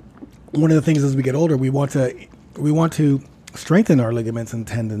one of the things as we get older, we want to strengthen our ligaments and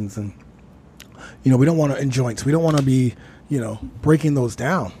tendons, and we don't want to, in joints, we don't want to be breaking those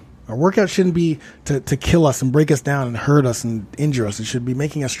down. Our workout shouldn't be to kill us and break us down and hurt us and injure us. It should be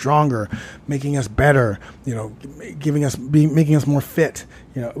making us stronger, making us better, making us more fit.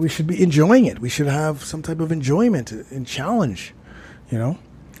 We should be enjoying it. We should have some type of enjoyment and challenge,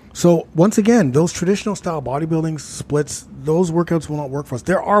 So once again, those traditional style bodybuilding splits, those workouts will not work for us.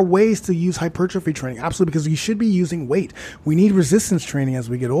 There are ways to use hypertrophy training, absolutely, because you should be using weight. We need resistance training as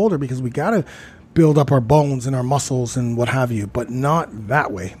we get older because we got to build up our bones and our muscles and what have you, but not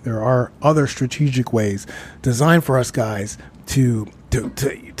that way. There are other strategic ways designed for us guys to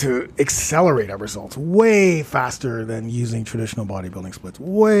accelerate our results way faster than using traditional bodybuilding splits.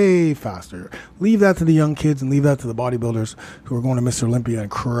 Way faster. Leave that to the young kids and leave that to the bodybuilders who are going to Mr. Olympia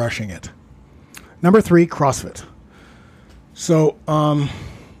and crushing it. Number 3, CrossFit. So,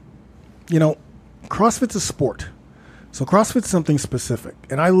 CrossFit's a sport. So CrossFit's something specific.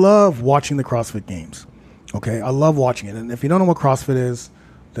 And I love watching the CrossFit games. Okay? I love watching it. And if you don't know what CrossFit is,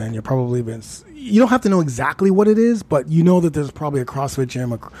 then you're probably you don't have to know exactly what it is, but you know that there's probably a CrossFit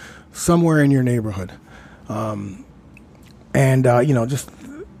gym somewhere in your neighborhood. Just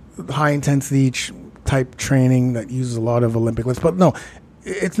high intensity type training that uses a lot of Olympic lifts. But no,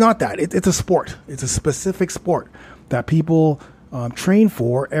 it's not that. It's a sport. It's a specific sport that people train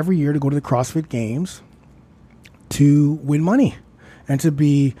for every year to go to the CrossFit Games to win money and to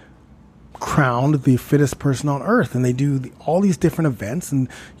be crowned the fittest person on earth. And they do all these different events. And,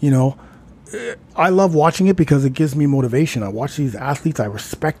 I love watching it because it gives me motivation. I watch these athletes. I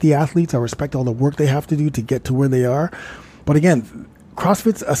respect the athletes. I respect all the work they have to do to get to where they are. But again,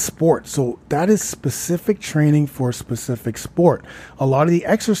 CrossFit's a sport. So that is specific training for a specific sport. A lot of the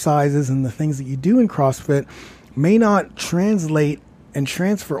exercises and the things that you do in CrossFit may not translate and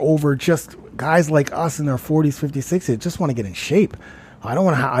transfer over just guys like us in our 40s, 50s, 60s that just want to get in shape. I don't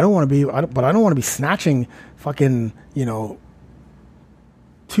want to be snatching fucking,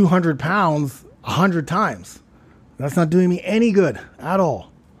 200 pounds 100 times. That's not doing me any good at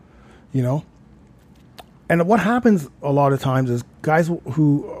all, And what happens a lot of times is guys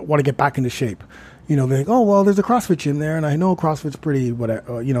who want to get back into shape, they think, oh, well, there's a CrossFit gym there, and I know CrossFit's pretty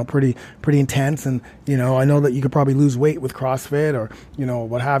intense, and, I know that you could probably lose weight with CrossFit or,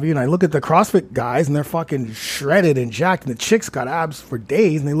 what have you. And I look at the CrossFit guys, and they're fucking shredded and jacked, and the chicks got abs for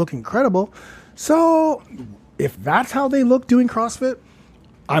days, and they look incredible. So if that's how they look doing CrossFit,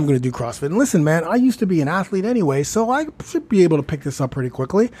 I'm going to do CrossFit. And listen, man, I used to be an athlete anyway, so I should be able to pick this up pretty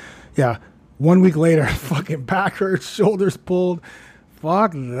quickly. Yeah, 1 week later, fucking back hurts, shoulders pulled.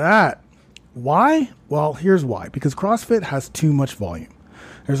 Fuck that. Why? Well, here's why. Because CrossFit has too much volume.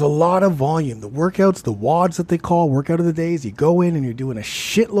 There's a lot of volume. The workouts, the WODs that they call workout of the days, you go in and you're doing a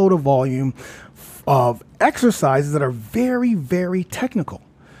shitload of volume of exercises that are very, very technical.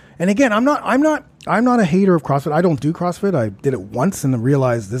 And again, I'm not a hater of CrossFit. I don't do CrossFit. I did it once and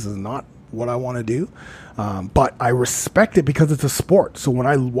realized this is not what I want to do. But I respect it because it's a sport. So when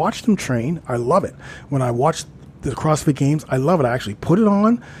I watch them train, I love it. When I watch the CrossFit Games, I love it. I actually put it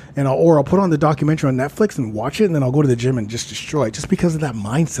on, I'll put on the documentary on Netflix and watch it, and then I'll go to the gym and just destroy it, just because of that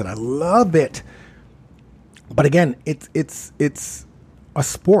mindset. I love it. But again, it's a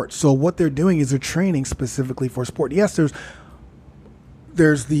sport. So what they're doing is they're training specifically for sport. Yes, there's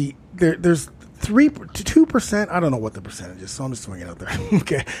 2%. I don't know what the percentage is, so I'm just throwing it out there.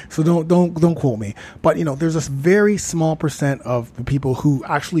 Okay, so don't quote me. But there's a very small percent of the people who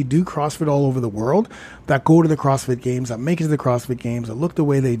actually do CrossFit all over the world that go to the CrossFit Games, that make it to the CrossFit Games, that look the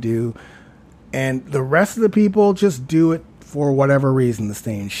way they do, and the rest of the people just do it for whatever reason, to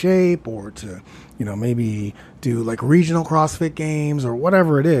stay in shape or to maybe do like regional CrossFit Games or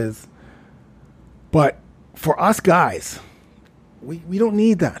whatever it is. But for us guys, we don't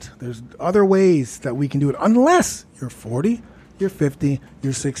need that. There's other ways that we can do it, unless you're 40, you're 50,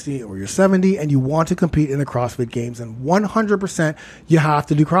 you're 60, or you're 70, and you want to compete in the CrossFit Games. And 100%, you have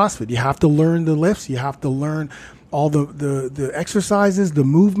to do CrossFit. You have to learn the lifts. You have to learn all the exercises, the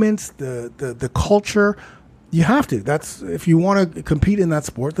movements, the culture. You have to. That's, if you want to compete in that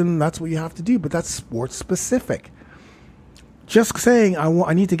sport, then that's what you have to do. But that's sport specific. Just saying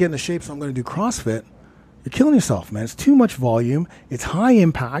I need to get into shape, so I'm going to do CrossFit. You're killing yourself, man. It's too much volume. It's high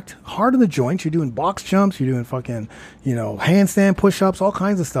impact, hard on the joints. You're doing box jumps. You're doing fucking, handstand push-ups, all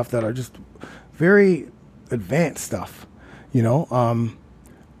kinds of stuff that are just very advanced stuff,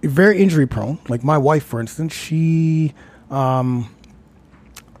 very injury prone. Like my wife, for instance, my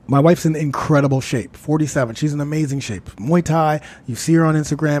wife's in incredible shape, 47. She's in amazing shape. Muay Thai, you see her on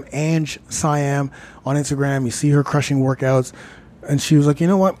Instagram, Ange Siam on Instagram. You see her crushing workouts. And she was like, you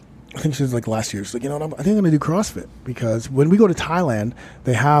know what? I think she was like last year. She's like, you know what, I think I'm going to do CrossFit, because when we go to Thailand,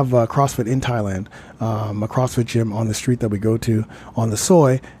 they have CrossFit in Thailand, a CrossFit gym on the street that we go to on the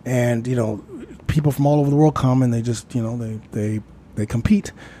Soy, and, you know, people from all over the world come and they just, you know, they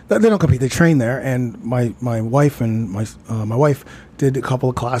compete. They don't compete, they train there. And my wife and my wife did a couple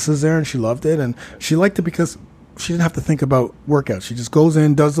of classes there, and she loved it, and she liked it because she didn't have to think about workouts. She just goes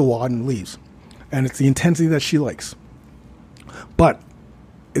in, does the WOD, and leaves. And it's the intensity that she likes. But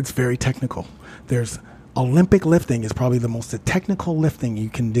it's very technical. There's Olympic lifting is probably the most technical lifting you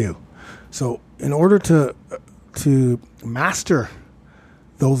can do. So in order to master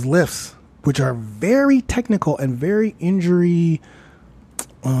those lifts, which are very technical and very injury,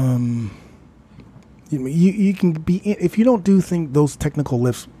 you can be, if you don't do those technical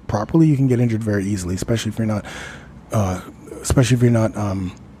lifts properly, you can get injured very easily, especially if you're not you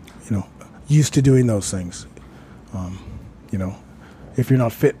know, used to doing those things. You know, if you're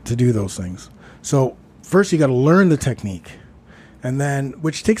not fit to do those things. So first you got to learn the technique, and then,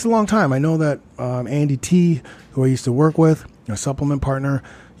 which takes a long time. I know that Andy T, who I used to work with, a supplement partner,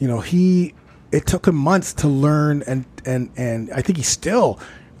 you know, it took him months to learn, and I think he's still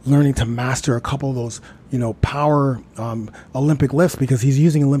learning to master a couple of those, you know, power Olympic lifts, because he's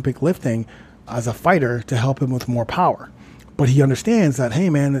using Olympic lifting as a fighter to help him with more power. But he understands that, hey,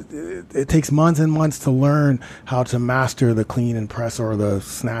 man, it takes months and months to learn how to master the clean and press or the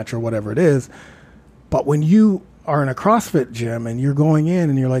snatch or whatever it is. But when you are in a CrossFit gym and you're going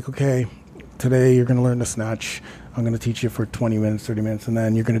in and you're like, okay, today you're going to learn to snatch. I'm going to teach you for 20 minutes, 30 minutes, and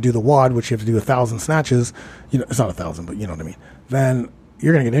then you're going to do the WOD, which you have to do 1,000 snatches. You know, it's not 1,000, but you know what I mean. Then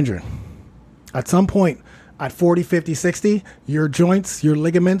you're going to get injured. At some point, at 40, 50, 60, your joints, your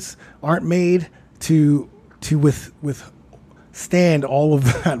ligaments aren't made to withstand all of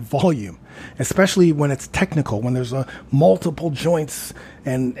that volume, especially when it's technical, when there's multiple joints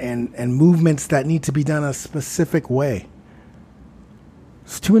and movements that need to be done a specific way.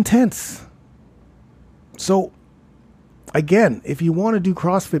 It's too intense. So again, if you want to do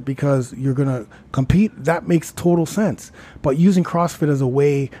CrossFit because you're going to compete, that makes total sense. But using CrossFit as a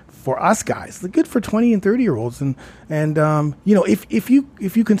way for us guys, they're good for 20 and 30-year-olds. And you know, if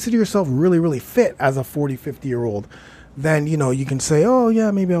you consider yourself really, really fit as a 40, 50-year-old, then, you know, you can say, oh,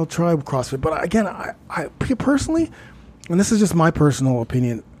 yeah, maybe I'll try CrossFit. But again, I personally, and this is just my personal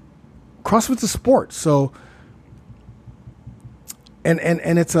opinion, CrossFit's a sport. So, and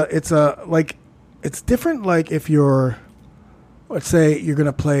it's different. Like if you're, let's say you're going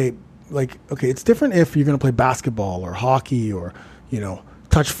to play, like, okay, it's different if you're going to play basketball or hockey or, you know,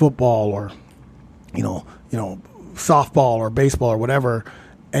 touch football or, you know, softball or baseball or whatever,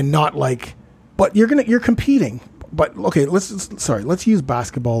 and not like, but you're competing. But okay, let's use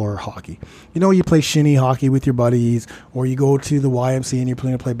basketball or hockey. You know, you play shinny hockey with your buddies, or you go to the YMCA and you're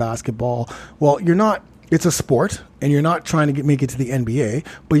playing to play basketball. Well, you're not. It's a sport, and you're not trying to make it to the NBA,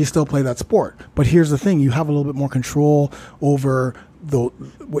 but you still play that sport. But here's the thing: you have a little bit more control over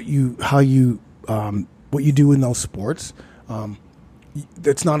what you do in those sports.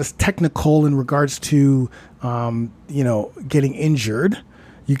 It's not as technical in regards to you know, getting injured.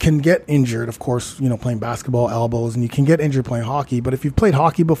 You can get injured, of course, you know, playing basketball, elbows, and you can get injured playing hockey. But if you've played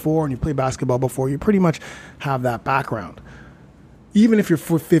hockey before and you played basketball before, you pretty much have that background. Even if you're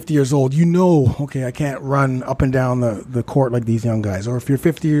 50 years old, you know, okay, I can't run up and down the court like these young guys. Or if you're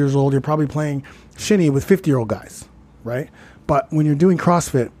 50 years old, you're probably playing shinny with 50-year-old guys, right? But when you're doing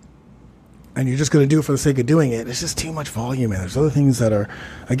CrossFit and you're just going to do it for the sake of doing it, it's just too much volume. And there's other things that are,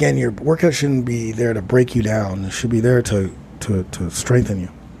 again, your workout shouldn't be there to break you down. It should be there to strengthen you.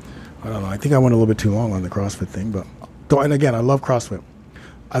 I don't know. I think I went a little bit too long on the CrossFit thing, but and again, I love CrossFit.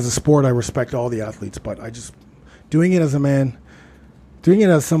 As a sport, I respect all the athletes, but I just, doing it as a man, doing it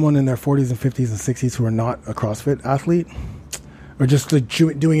as someone in their 40s and 50s and 60s who are not a CrossFit athlete, or just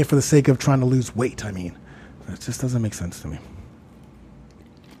doing it for the sake of trying to lose weight, I mean, it just doesn't make sense to me.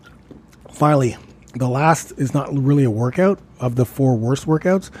 Finally, the last is not really a workout of the 4 worst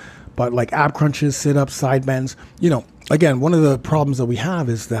workouts, but like ab crunches, sit-ups, side bends. You know, again, one of the problems that we have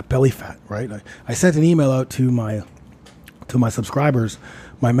is that belly fat, right? I sent an email out to my subscribers,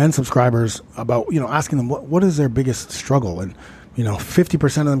 my men subscribers, about, you know, asking them what is their biggest struggle, and, you know,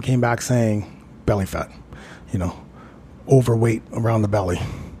 50% of them came back saying belly fat, you know, overweight around the belly,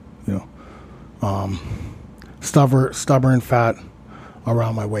 you know, stubborn fat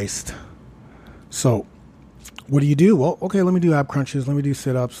around my waist. So what do you do? Well, okay, let me do ab crunches. Let me do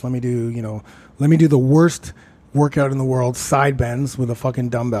sit-ups. Let me do the worst workout in the world, side bends with a fucking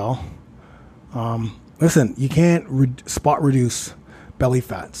dumbbell. Listen, you can't spot reduce belly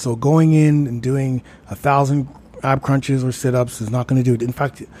fat. So going in and doing 1,000 ab crunches or sit-ups is not going to do it. In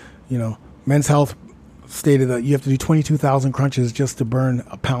fact, Men's Health stated that you have to do 22,000 crunches just to burn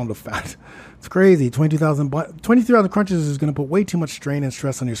a pound of fat. It's crazy. 22,000 crunches is going to put way too much strain and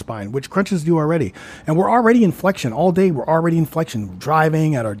stress on your spine, which crunches do already. And we're already in flexion all day. We're already in flexion.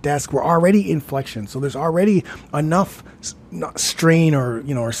 Driving at our desk, we're already in flexion. So there's already enough strain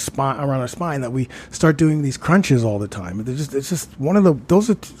or spine around our spine that we start doing these crunches all the time. It's just one of those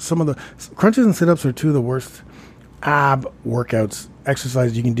are some of the crunches and sit-ups are two of the worst ab workouts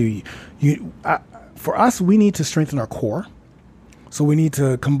exercises you can do. For us, we need to strengthen our core. So we need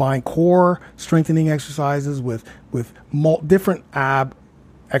to combine core strengthening exercises with different ab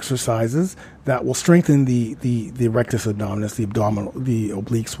exercises that will strengthen the rectus abdominis, the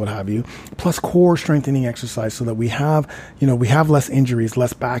obliques, what have you, plus core strengthening exercise so that we have less injuries,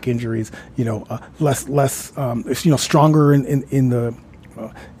 less back injuries, less stronger in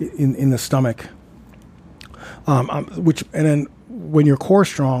the stomach. And then when your core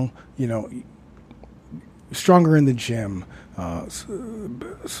strong, stronger in the gym,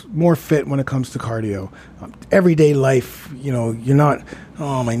 more fit when it comes to cardio, everyday life. You're not,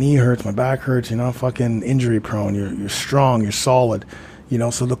 oh, my knee hurts, my back hurts. You're not fucking injury prone. You're strong. You're solid.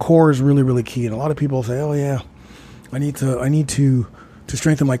 So the core is really, really key. And a lot of people say, oh yeah, I need to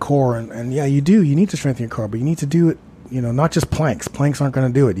strengthen my core. And yeah, you do. You need to strengthen your core, but you need to do it. Not just planks. Planks aren't going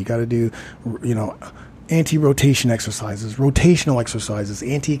to do it. You got to do, anti-rotation exercises, rotational exercises,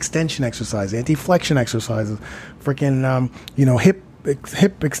 anti-extension exercises, anti-flexion exercises, freaking,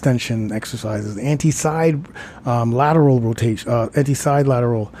 hip extension exercises, anti-side lateral rotation, anti-side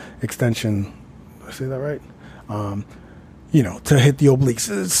lateral extension. Did I say that right? To hit the obliques.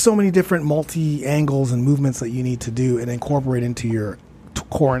 There's so many different multi-angles and movements that you need to do and incorporate into your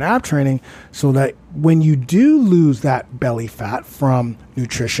core and ab training so that when you do lose that belly fat from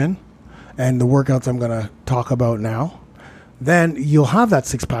nutrition, and the workouts I'm going to talk about now, then you'll have that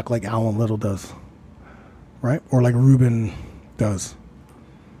six-pack like Alan Little does, right? Or like Ruben does.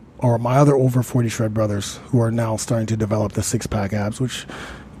 Or my other over 40 shred brothers who are now starting to develop the six-pack abs, which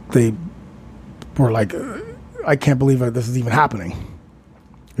they were like, I can't believe that this is even happening.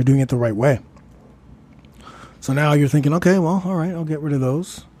 You're doing it the right way. So now you're thinking, okay, well, all right, I'll get rid of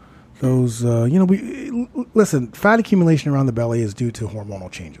those. Listen, fat accumulation around the belly is due to hormonal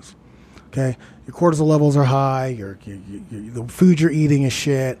changes. Okay, your cortisol levels are high. The food you're eating is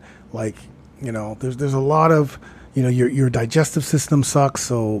shit. There's a lot of, your digestive system sucks.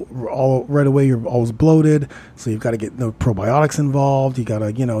 So right away you're always bloated. So you've got to get the probiotics involved. You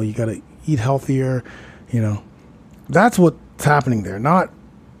gotta eat healthier. That's what's happening there. Not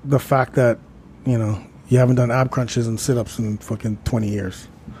the fact that you haven't done ab crunches and sit ups in fucking 20 years.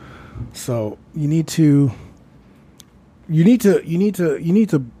 So you need to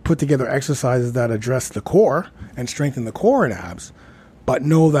put together exercises that address the core and strengthen the core and abs, but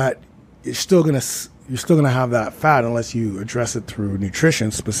know that you're still gonna have that fat unless you address it through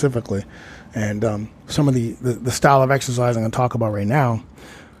nutrition specifically. And some of the style of exercise I'm gonna talk about right now.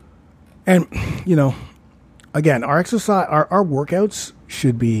 And again, our exercise, our workouts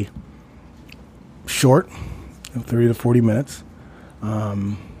should be short, 30 to 40 minutes.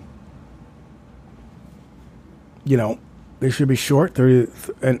 They should be short, 30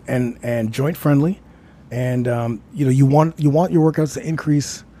 and joint friendly, and you want your workouts to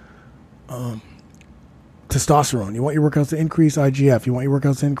increase testosterone. You want your workouts to increase IGF. You want your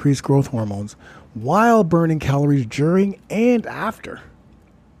workouts to increase growth hormones, while burning calories during and after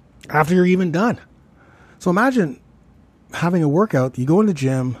you're even done. So imagine having a workout. You go in the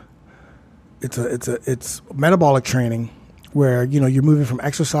gym. It's metabolic training where you're moving from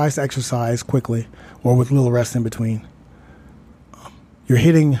exercise to exercise quickly or with little rest in between. You're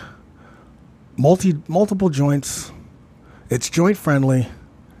hitting multiple joints. It's joint friendly.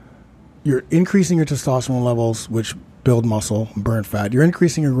 You're increasing your testosterone levels, which build muscle and burn fat. You're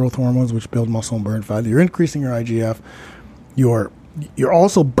increasing your growth hormones, which build muscle and burn fat. You're increasing your IGF. You're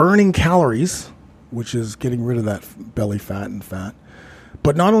also burning calories, which is getting rid of that belly fat and fat.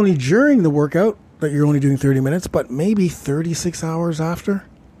 But not only during the workout that you're only doing 30 minutes, but maybe 36 hours after.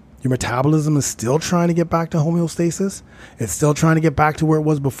 Your metabolism is still trying to get back to homeostasis. It's still trying to get back to where it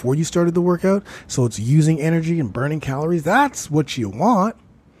was before you started the workout. So it's using energy and burning calories. That's what you want.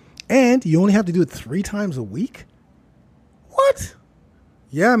 And you only have to do it 3 times a week? What?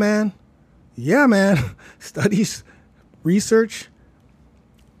 Yeah, man. Studies, research.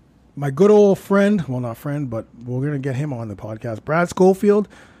 My good old friend, well, not friend, but we're going to get him on the podcast. Brad Schofield,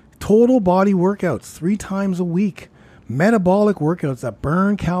 total body workouts 3 times a week. Metabolic workouts that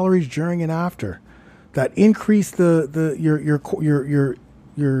burn calories during and after, that increase your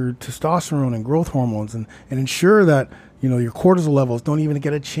testosterone and growth hormones and ensure that your cortisol levels don't even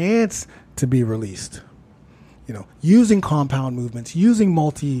get a chance to be released. Using compound movements, using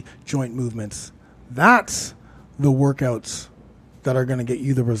multi-joint movements, that's the workouts that are going to get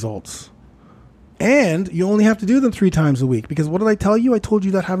you the results. And you only have to do them 3 times a week, because what did I tell you? I told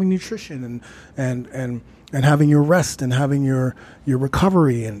you that having nutrition and having your rest and having your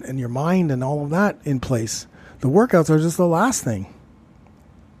recovery and your mind and all of that in place. The workouts are just the last thing.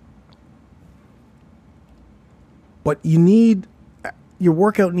 But your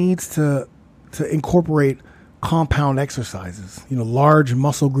workout needs to incorporate compound exercises, large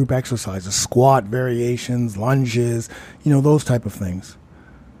muscle group exercises, squat variations, lunges, those type of things.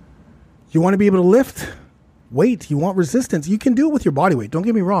 You want to be able to lift weight. You want resistance. You can do it with your body weight. Don't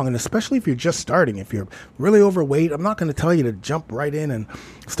get me wrong. And especially if you're just starting, if you're really overweight, I'm not going to tell you to jump right in and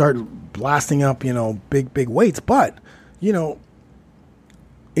start blasting up, big weights. But,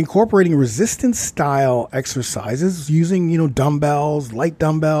 incorporating resistance style exercises using, dumbbells, light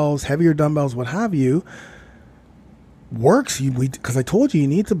dumbbells, heavier dumbbells, what have you, works. Because I told you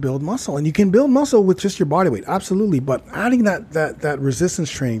need to build muscle, and you can build muscle with just your body weight, absolutely. But adding that resistance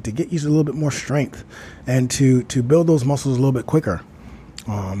training to get you a little bit more strength and to build those muscles a little bit quicker,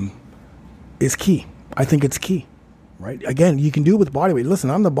 is key. I think it's key, right? Again, you can do it with body weight. Listen,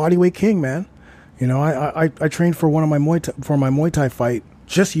 I'm the body weight king, man. I trained for my Muay Thai fight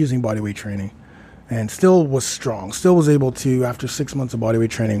just using body weight training, and still was strong. Still was able to, after 6 months of body weight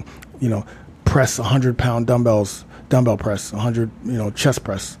training, press 100-pound dumbbell press, 100, chest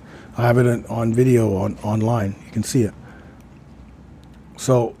press. I have it on video online. You can see it.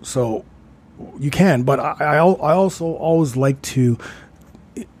 So you can, but I also always like to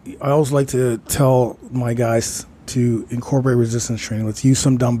tell my guys to incorporate resistance training. Let's use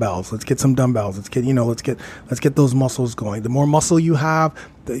some dumbbells. Let's get some dumbbells. Let's get those muscles going. The more muscle you have,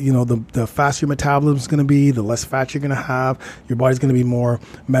 the faster your metabolism is going to be, the less fat you're going to have. Your body's going to be more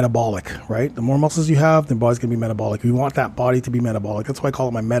metabolic, right? The more muscles you have, the body's going to be metabolic. We want that body to be metabolic. That's why I call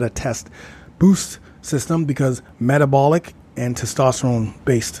it my Meta Test Boost system, because metabolic and testosterone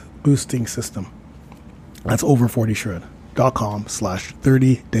based boosting system. That's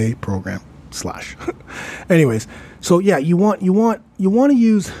over40shred.com/30-day program/. Anyways, so yeah, you want to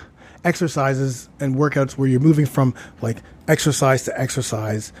use exercises and workouts where you're moving from like exercise to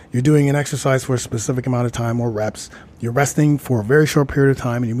exercise. You're doing an exercise for a specific amount of time or reps. You're resting for a very short period of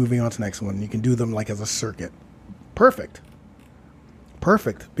time, and you're moving on to the next one. You can do them like as a circuit. Perfect,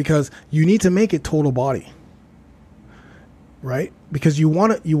 because you need to make it total body, right? Because you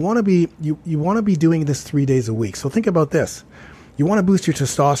want to be doing this 3 days a week. So think about this. You want to boost your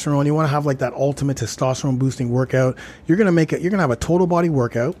testosterone. You want to have like that ultimate testosterone boosting workout. You're going to have a total body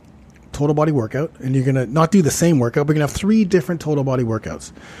workout, and you're going to not do the same workout, but you're going to have 3 different total body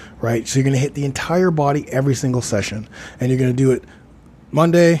workouts, right? So you're going to hit the entire body every single session, and you're going to do it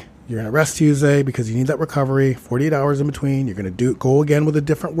Monday. You're going to rest Tuesday because you need that recovery, 48 hours in between. You're going to go again with a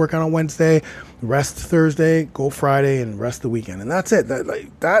different workout on Wednesday, rest Thursday, go Friday, and rest the weekend. And that's it.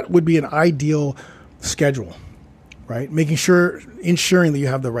 That would be an ideal schedule. Right? Ensuring that you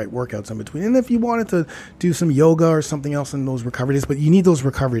have the right workouts in between. And if you wanted to do some yoga or something else in those recovery days, but you need those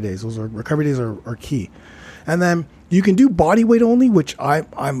recovery days. Recovery days are key. And then you can do body weight only, which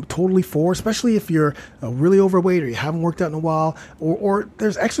I'm totally for, especially if you're really overweight or you haven't worked out in a while, or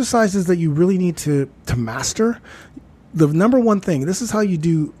there's exercises that you really need to master. The number one thing, this is how you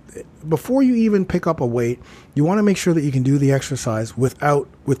do, before you even pick up a weight, you want to make sure that you can do the exercise with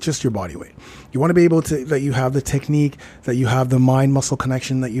just your body weight. You want to be able to, that you have the technique, that you have the mind muscle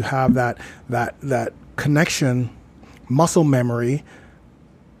connection, that you have that connection, muscle memory,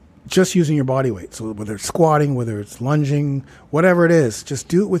 just using your body weight. So whether it's squatting, whether it's lunging, whatever it is, just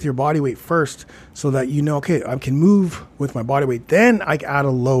do it with your body weight first, so that okay, I can move with my body weight. Then I add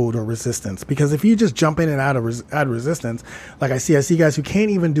a load or resistance. Because if you just jump in and add resistance, like I see guys who can't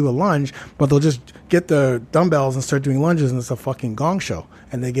even do a lunge, but they'll just get the dumbbells and start doing lunges, and it's a fucking gong show,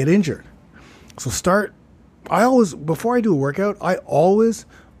 and they get injured. So before I do a workout, I always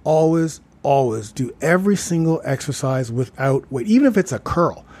do every single exercise without weight, even if it's a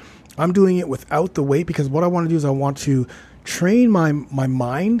curl. I'm doing it without the weight, because what I want to do is I want to train my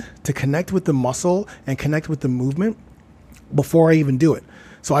mind to connect with the muscle and connect with the movement before I even do it.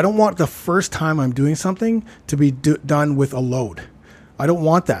 So I don't want the first time I'm doing something to be done with a load. I don't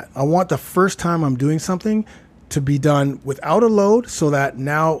want that. I want the first time I'm doing something to be done without a load, so that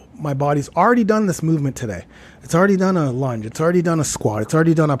now my body's already done this movement today. It's already done a lunge. It's already done a squat. It's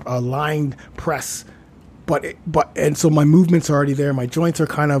already done a lying press. And so my movements are already there. My joints are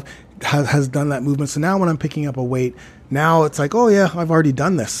kind of has done that movement. So now when I'm picking up a weight, now it's like, oh yeah, I've already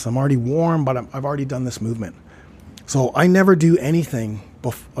done this. I'm already warm, but I've already done this movement. So I never do anything,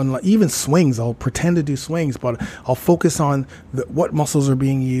 even swings. I'll pretend to do swings, but I'll focus on what muscles are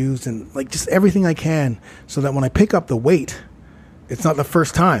being used and like just everything I can, so that when I pick up the weight, it's not the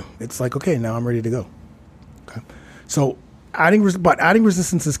first time. It's like, okay, now I'm ready to go. Okay. So adding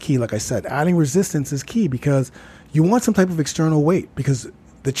resistance is key. Like I said, adding resistance is key because you want some type of external weight, because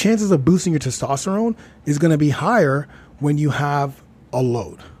the chances of boosting your testosterone is going to be higher when you have a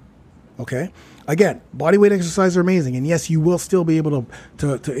load. Okay. Again, body weight exercises are amazing. And yes, you will still be able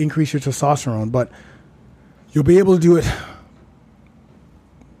to increase your testosterone, but you'll be able to do it.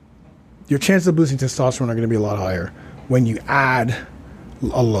 Your chances of boosting testosterone are going to be a lot higher when you add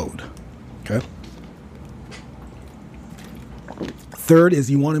a load. Okay. Third is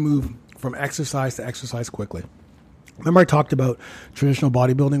you want to move from exercise to exercise quickly. Remember I talked about traditional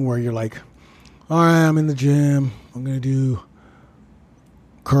bodybuilding where you're like, all right, I'm in the gym. I'm going to do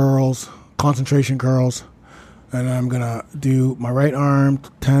curls, concentration curls, and I'm going to do my right arm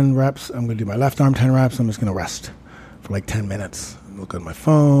 10 reps. I'm going to do my left arm 10 reps. I'm just going to rest for like 10 minutes. Look at my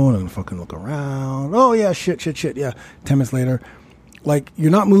phone and fucking look around. Oh, yeah, shit. Yeah, 10 minutes later. Like,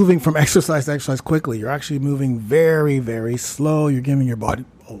 you're not moving from exercise to exercise quickly. You're actually moving very, very slow. You're giving your body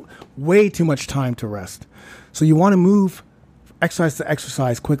way too much time to rest. So you want to move exercise to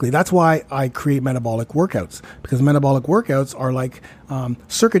exercise quickly. That's why I create metabolic workouts, because metabolic workouts are like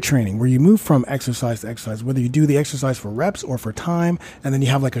circuit training where you move from exercise to exercise, whether you do the exercise for reps or for time, and then you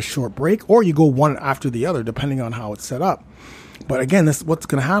have like a short break, or you go one after the other, depending on how it's set up. But again, what's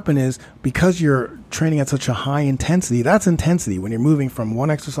going to happen is because you're training at such a high intensity, that's intensity. When you're moving from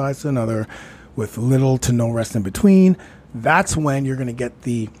one exercise to another with little to no rest in between, that's when you're going to get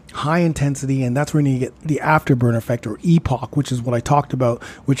the high intensity, and that's when you get the afterburn effect, or EPOC, which is what I talked about,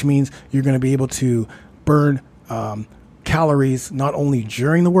 which means you're going to be able to burn calories not only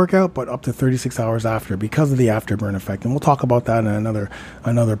during the workout but up to 36 hours after, because of the afterburn effect. And we'll talk about that in another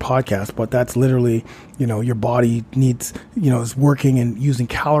podcast, but that's literally, your body needs, is working and using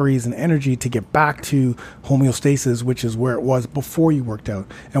calories and energy to get back to homeostasis, which is where it was before you worked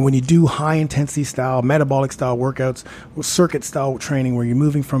out. And when you do high intensity style, metabolic style workouts, circuit style training where you're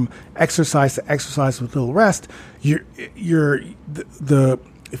moving from exercise to exercise with little rest,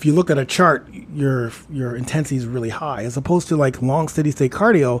 if you look at a chart, your intensity is really high, as opposed to like long steady state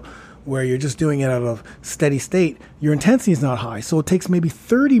cardio where you're just doing it out of steady state. Your intensity is not high. So it takes maybe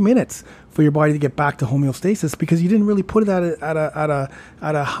 30 minutes for your body to get back to homeostasis because you didn't really put it at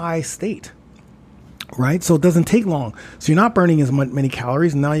a high state. Right? So it doesn't take long. So you're not burning as many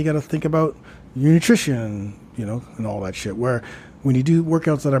calories. And now you got to think about your nutrition, and all that shit. Where when you do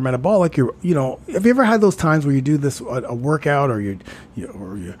workouts that are metabolic, have you ever had those times where you do a workout or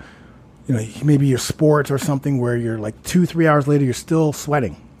maybe your sports or something where you're like 2-3 hours later, you're still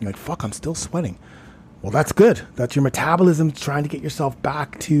sweating. You're like, fuck, I'm still sweating. Well, that's good. That's your metabolism trying to get yourself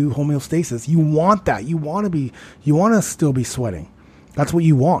back to homeostasis. You want that. You want to still be sweating. That's what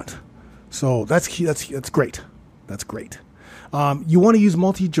you want. So that's great. That's great. You want to use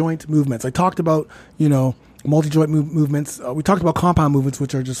multi-joint movements. I talked about, multi-joint movements. We talked about compound movements,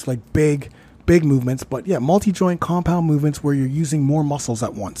 which are just like big movements. But yeah, multi-joint compound movements where you're using more muscles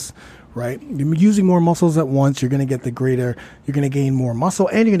at once, right? You're using more muscles at once. You're going to you're going to gain more muscle,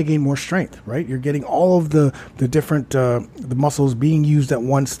 and you're going to gain more strength, right? You're getting all of the different, the muscles being used at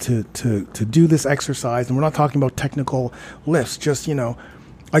once to do this exercise. And we're not talking about technical lifts, just,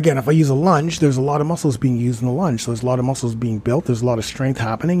 again, if I use a lunge, there's a lot of muscles being used in the lunge. So there's a lot of muscles being built. There's a lot of strength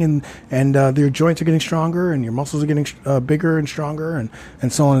happening, and your joints are getting stronger, and your muscles are getting bigger and stronger,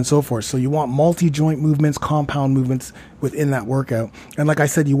 and so on and so forth. So you want multi-joint movements, compound movements within that workout. And like I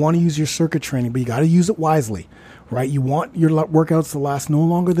said, you want to use your circuit training, but you got to use it wisely, right? You want your workouts to last no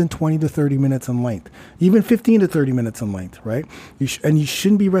longer than 20 to 30 minutes in length, even 15 to 30 minutes in length, right? And you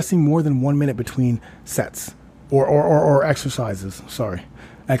shouldn't be resting more than 1 minute between sets or exercises. Sorry.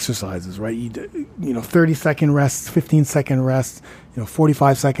 Exercises, right? 30-second rests, 15-second rests,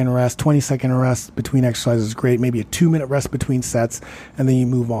 45-second rest, 20-second rest between exercises is great. Maybe a 2-minute rest between sets, and then you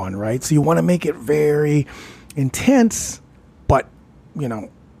move on, right? So you want to make it very intense, but we're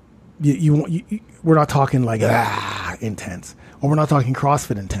not talking like intense, or we're not talking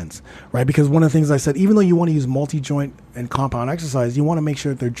CrossFit intense, right? Because one of the things I said, even though you want to use multi-joint and compound exercise, you want to make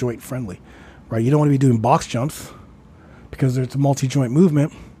sure that they're joint friendly, right? You don't want to be doing box jumps, because there's a multi-joint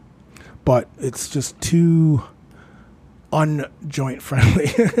movement, but it's just too unjoint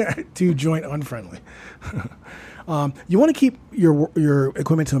friendly, too joint unfriendly. You want to keep your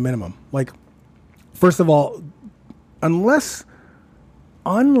equipment to a minimum. Like, first of all, unless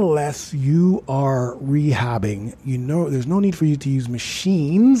you are rehabbing, there's no need for you to use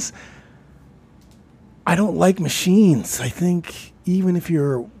machines. I don't like machines. I think even if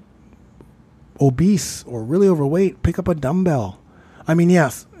you're obese or really overweight, pick up a dumbbell. I mean,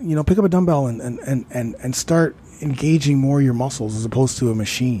 yes, pick up a dumbbell and start engaging more your muscles as opposed to a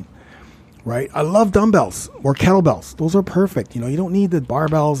machine, right? I love dumbbells or kettlebells. Those are perfect. You don't need the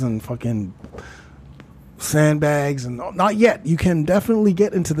barbells and fucking sandbags, and not yet. You can definitely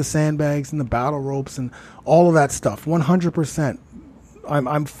get into the sandbags and the battle ropes and all of that stuff. 100%.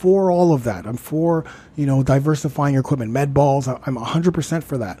 I'm for all of that. I'm for, diversifying your equipment, med balls. I'm 100%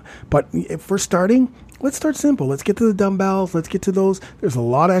 for that. But if we're starting, let's start simple. Let's get to the dumbbells. Let's get to those. There's a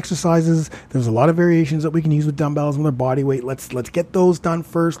lot of exercises. There's a lot of variations that we can use with dumbbells and their body weight. Let's get those done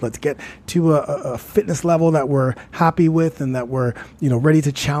first. Let's get to a fitness level that we're happy with and that we're, ready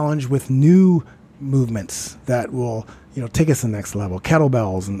to challenge with new movements that will, take us to the next level.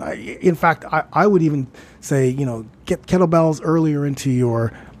 Kettlebells. And in fact, I would even say, get kettlebells earlier into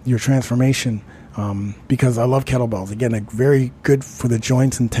your transformation, because I love kettlebells. Again, they're very good for the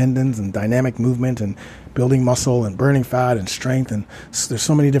joints and tendons and dynamic movement and building muscle and burning fat and strength. And there's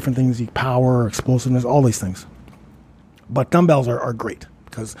so many different things, power, explosiveness, all these things. But dumbbells are great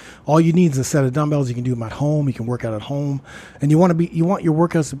because all you need is a set of dumbbells. You can do them at home. You can work out at home, and you want your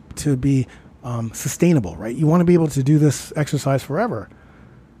workouts to be sustainable, right? You want to be able to do this exercise forever.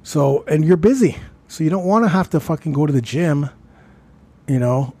 So, and you're busy, so you don't want to have to fucking go to the gym,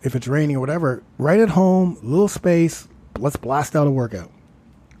 if it's raining or whatever. Right at home, little space, let's blast out a workout.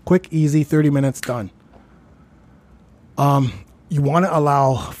 Quick, easy, 30 minutes, done. You want to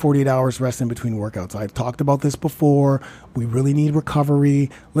allow 48 hours rest in between workouts. I've talked about this before. We really need recovery.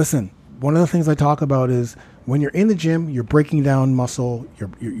 Listen, one of the things I talk about is when you're in the gym, you're breaking down muscle, you're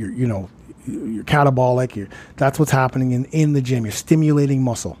catabolic. That's what's happening in the gym. You're stimulating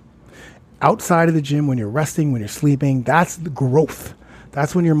muscle. Outside of the gym, when you're resting, when you're sleeping, that's the growth.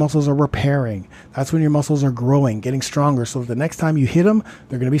 That's when your muscles are repairing. That's when your muscles are growing, getting stronger. So the next time you hit them,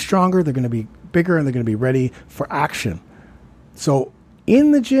 they're going to be stronger, they're going to be bigger, and they're going to be ready for action. So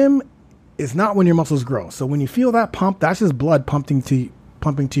in the gym is not when your muscles grow. So when you feel that pump, that's just blood pumping to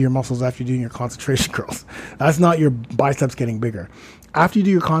your muscles after you're doing your concentration curls. That's not your biceps getting bigger. After you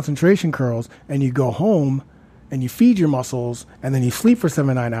do your concentration curls and you go home and you feed your muscles and then you sleep for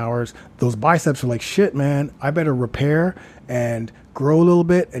 7-9 hours, those biceps are like, shit, man, I better repair and grow a little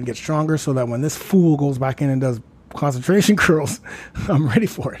bit and get stronger so that when this fool goes back in and does concentration curls, I'm ready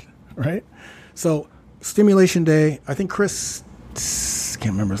for it, right? So stimulation day, I think Chris,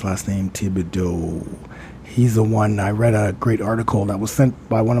 can't remember his last name, Thibodeau. He's the one. I read a great article that was sent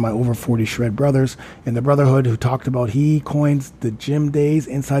by one of my over 40 shred brothers in the Brotherhood who talked about he coins the gym days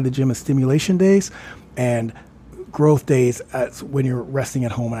inside the gym as stimulation days and growth days as when you're resting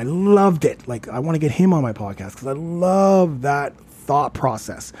at home. And I loved it. Like, I want to get him on my podcast because I love that thought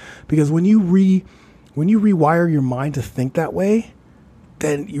process. Because when you rewire your mind to think that way,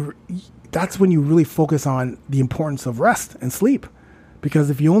 then that's when you really focus on the importance of rest and sleep. Because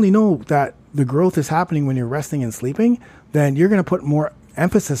if you only know that the growth is happening when you're resting and sleeping, then you're going to put more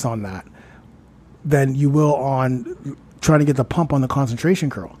emphasis on that than you will on trying to get the pump on the concentration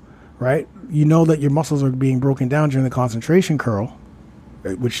curl, right? You know that your muscles are being broken down during the concentration curl,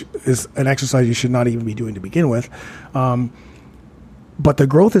 which is an exercise you should not even be doing to begin with. But the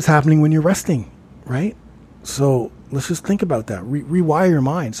growth is happening when you're resting, right? So let's just think about that. Rewire your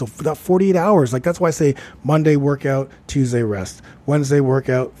mind. So for that 48 hours, like that's why I say Monday workout, Tuesday rest, Wednesday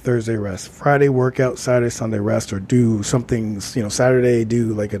workout, Thursday rest, Friday workout, Saturday, Sunday rest, or do something, Saturday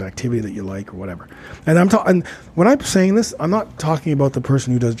do like an activity that you like or whatever. And and when I'm saying this, I'm not talking about the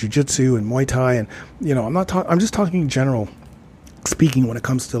person who does jiu-jitsu and Muay Thai and, I'm just talking general speaking when it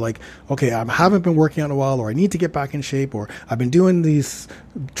comes to like, okay, I haven't been working out in a while, or I need to get back in shape, or I've been doing these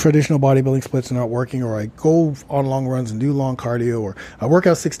traditional bodybuilding splits and not working, or I go on long runs and do long cardio, or I work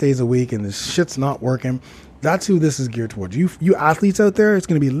out 6 days a week and this shit's not working. That's who this is geared towards. You athletes out there, it's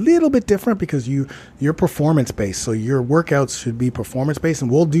going to be a little bit different because you're performance based. So your workouts should be performance based,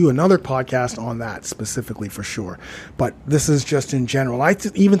 and we'll do another podcast on that specifically for sure. But this is just in general. I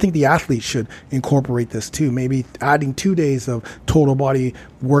even think the athletes should incorporate this too. Maybe adding 2 days of total body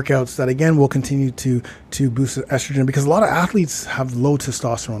workouts that again will continue to boost estrogen, because a lot of athletes have low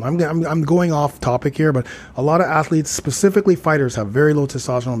testosterone. I'm going off topic here, but a lot of athletes, specifically fighters, have very low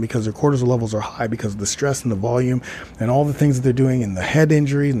testosterone because their cortisol levels are high because of the stress and the volume and all the things that they're doing, and the head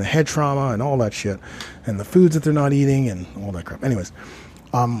injuries and the head trauma and all that shit, and the foods that they're not eating and all that crap. Anyways,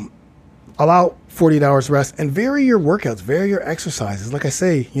 allow 48 hours rest and vary your workouts, vary your exercises. Like I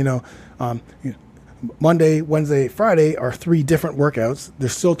say, Monday, Wednesday, Friday are 3 different workouts. They're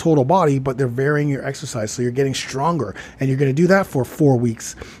still total body, but they're varying your exercise. So you're getting stronger, and you're going to do that for 4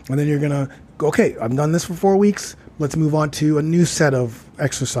 weeks. And then you're going to okay, I've done this for 4 weeks. Let's move on to a new set of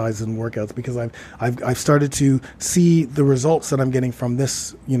exercises and workouts, because I've started to see the results that I'm getting from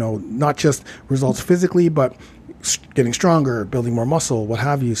this, not just results physically, but getting stronger, building more muscle, what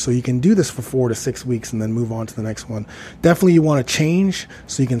have you. So you can do this for 4 to 6 weeks and then move on to the next one. Definitely you want to change,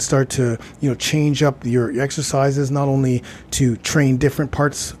 so you can start to, change up your exercises, not only to train different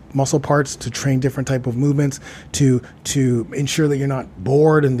muscle parts, to train different type of movements, to ensure that you're not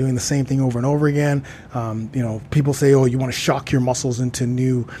bored and doing the same thing over and over again. People say, oh, you want to shock your muscles into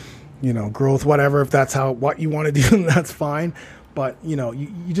new, growth, whatever. If that's what you want to do, that's fine. But, you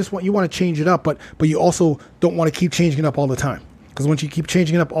want to change it up, but you also don't want to keep changing it up all the time. Because once you keep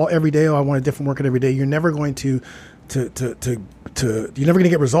changing it up every day, I want a different workout every day, you're never going to you're never going to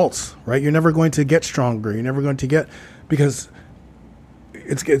get results, right? You're never going to get stronger. You're never going to get, because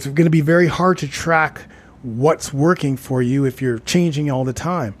it's going to be very hard to track what's working for you if you're changing all the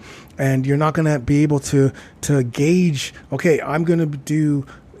time. And you're not going to be able to gauge, okay, I'm going to do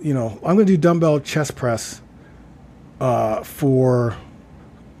dumbbell chest press for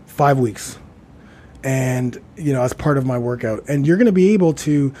 5 weeks, and as part of my workout, and you're going to be able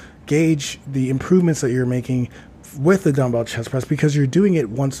to gauge the improvements that you're making with the dumbbell chest press, because you're doing it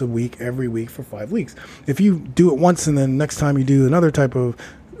once a week, every week for 5 weeks. If you do it once and then next time you do another type of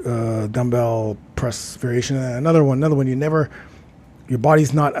dumbbell press variation, and another one, your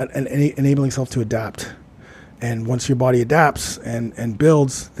body's not enabling itself to adapt. And once your body adapts and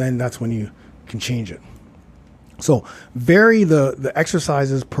builds, then that's when you can change it. So vary the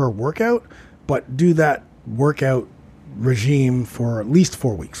exercises per workout, but do that workout regime for at least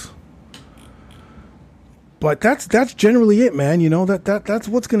 4 weeks. But that's generally it, man. That's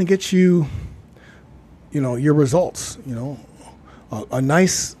what's going to get you, your results. A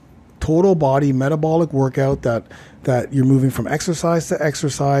nice total body metabolic workout that you're moving from exercise to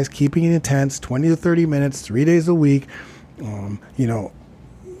exercise, keeping it intense, 20 to 30 minutes, 3 days a week.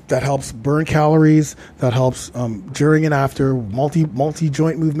 That helps burn calories, that helps during and after,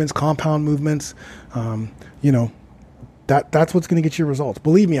 multi-joint movements, compound movements. That's what's going to get you results.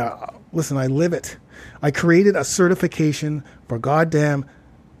 Believe me, listen, I live it. I created a certification for goddamn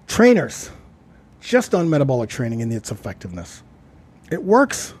trainers just on metabolic training and its effectiveness. It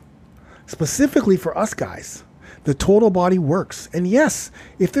works specifically for us guys. The total body works. And yes,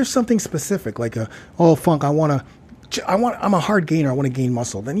 if there's something specific like Funk, I'm a hard gainer, I want to gain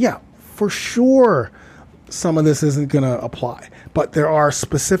muscle, then yeah, for sure some of this isn't going to apply. But there are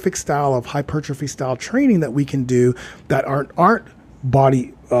specific style of hypertrophy style training that we can do that aren't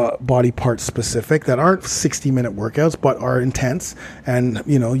body part specific, that aren't 60-minute workouts, but are intense and,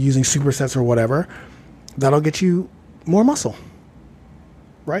 using supersets or whatever, that'll get you more muscle,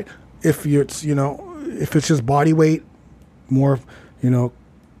 right? If it's just body weight, more,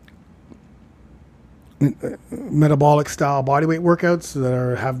 metabolic style bodyweight workouts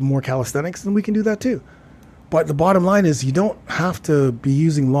that have more calisthenics, then we can do that too. But the bottom line is you don't have to be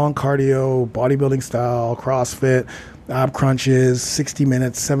using long cardio, bodybuilding style, CrossFit, ab crunches, 60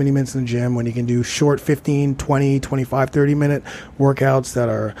 minutes, 70 minutes in the gym, when you can do short 15, 20, 25, 30 minute workouts that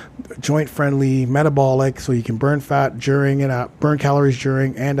are joint friendly, metabolic, so you can burn fat during and burn calories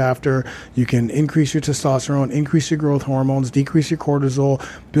during and after. You can increase your testosterone, increase your growth hormones, decrease your cortisol,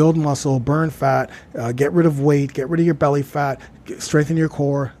 build muscle, burn fat, get rid of weight, get rid of your belly fat, strengthen your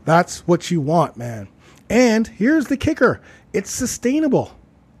core. That's what you want, man. And here's the kicker. It's sustainable.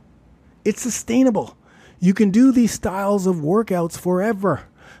 It's sustainable. You can do these styles of workouts forever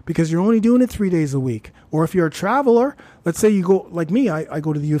because you're only doing it 3 days a week. Or if you're a traveler, let's say you go like me, I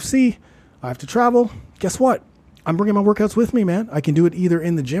go to the UFC, I have to travel. Guess what? I'm bringing my workouts with me, man. I can do it either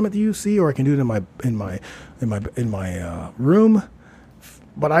in the gym at the UFC or I can do it in my room.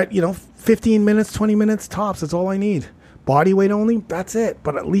 But 15 minutes, 20 minutes tops. That's all I need. Body weight only. That's it.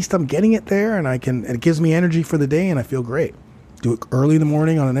 But at least I'm getting it there, and it gives me energy for the day, and I feel great. Do it early in the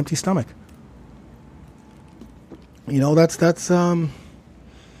morning on an empty stomach. It's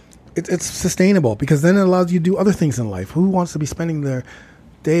sustainable because then it allows you to do other things in life. Who wants to be spending their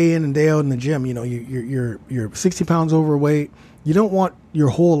day in and day out in the gym? You're 60 pounds overweight. You don't want your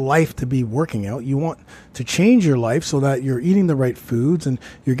whole life to be working out. You want to change your life so that you're eating the right foods and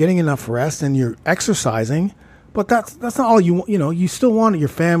you're getting enough rest and you're exercising. But that's not all you want. You still want your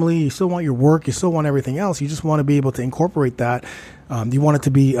family, you still want your work, you still want everything else. You just want to be able to incorporate that. You want it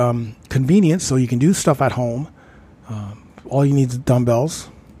to be convenient so you can do stuff at home. All you need is dumbbells,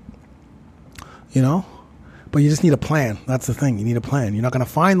 but you just need a plan. That's the thing. You need a plan. You're not going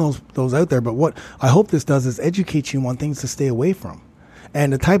to find those out there. But what I hope this does is educate you on things to stay away from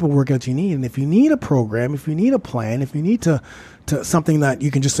and the type of workouts you need. And if you need a program, if you need a plan, if you need to something that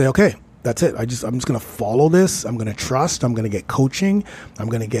you can just say, okay, That's it. I'm just going to follow this. I'm going to trust. I'm going to get coaching. I'm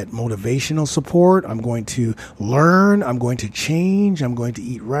going to get motivational support. I'm going to learn. I'm going to change. I'm going to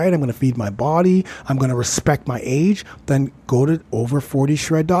eat right. I'm going to feed my body. I'm going to respect my age. Then go to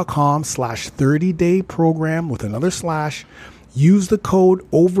over40shred.com/30-day program with another slash. Use the code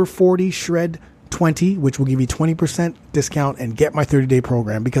over40shred20, which will give you 20% discount, and get my 30-day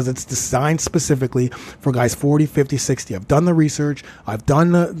program, because it's designed specifically for guys 40, 50, 60. I've done the research. I've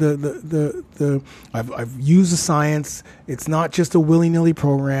done I've used the science. It's not just a willy-nilly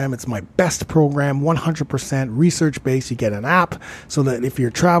program. It's my best program, 100% research-based. You get an app so that if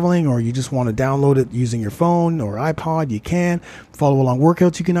you're traveling or you just want to download it using your phone or iPod, you can. Follow along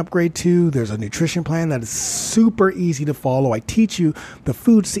workouts you can upgrade to. There's a nutrition plan that is super easy to follow. I teach you the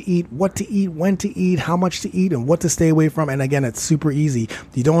foods to eat, what to eat, when to eat, how much to eat, and what to stay away from. And again, it's super easy.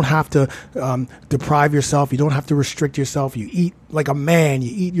 You don't have to deprive yourself. You don't have to restrict yourself. You eat like a man. You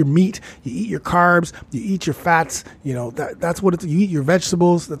eat your meat. You eat your carbs. You eat your fats. You know, that's what it's. You eat your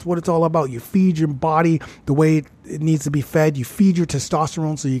vegetables. That's what it's all about. You feed your body the way it needs to be fed. You feed your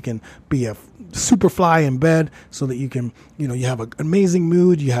testosterone so you can be a super fly in bed, so that you can, you know, you have an amazing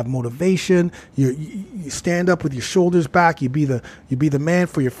mood. You have motivation. You stand up with your shoulders back. You be the man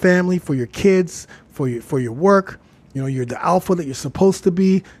for your family, for your kids, for your work. You know, you're the alpha that you're supposed to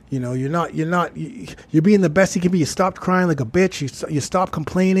be. You know, you're being the best you can be. You stop crying like a bitch. You stop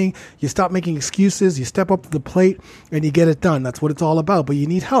complaining. You stop making excuses. You step up to the plate and you get it done. That's what it's all about. But you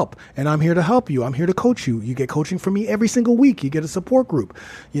need help, and I'm here to help you. I'm here to coach you. You get coaching from me every single week. You get a support group.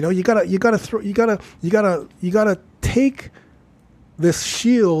 You know, you gotta take this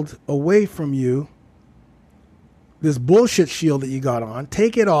shield away from you. This bullshit shield that you got on,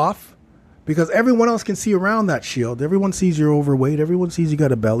 take it off. Because everyone else can see around that shield. Everyone sees you're overweight. Everyone sees you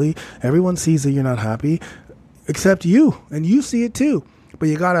got a belly. Everyone sees that you're not happy, except you. And you see it too. But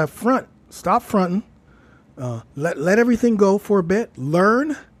you got to front. Stop fronting. Let everything go for a bit.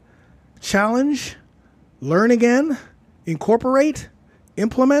 Learn. Challenge. Learn again. Incorporate.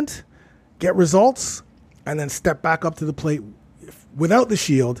 Implement. Get results. And then step back up to the plate. Without the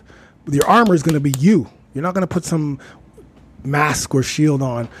shield, your armor is going to be you. You're not going to put some mask or shield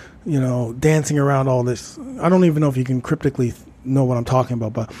on, you know, dancing around all this. I don't even know if you can cryptically know what I'm talking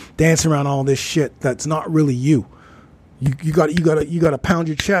about, but dancing around all this shit that's not really you. You got to pound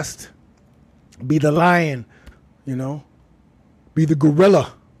your chest. Be the lion, you know. Be the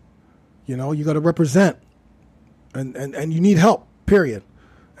gorilla. You know, you got to represent. And you need help, period.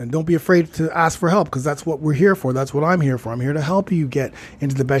 And don't be afraid to ask for help, because that's what we're here for. That's what I'm here for. I'm here to help you get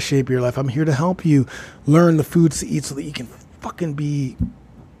into the best shape of your life. I'm here to help you learn the foods to eat so that you can fucking be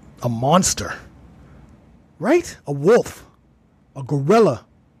a monster, right? A wolf, a gorilla,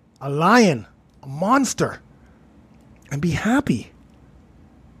 a lion, a monster, and be happy,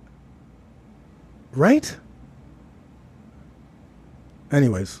 right?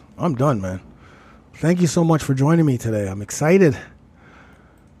 Anyways, I'm done, man. Thank you so much for joining me today. I'm excited.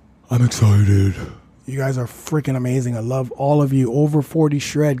 You guys are freaking amazing. I love all of you. Over 40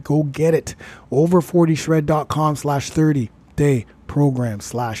 Shred. Go get it. Over40shred.com/30-day program /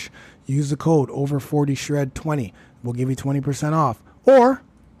 use the code over40shred20. We'll give you 20% off. Or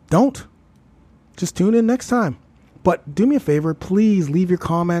don't. Just tune in next time. But do me a favor. Please leave your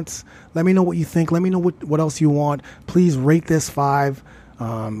comments. Let me know what you think. Let me know what else you want. Please rate this 5.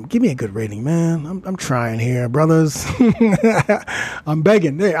 Give me a good rating, man. I'm trying here, brothers. I'm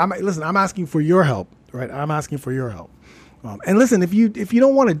begging. Hey, I'm asking for your help, right? I'm asking for your help. And listen, if you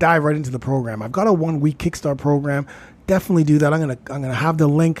don't want to dive right into the program, I've got a 1-week Kickstart program. Definitely do that. I'm gonna have the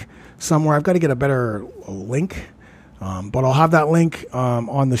link somewhere. I've got to get a better link, but I'll have that link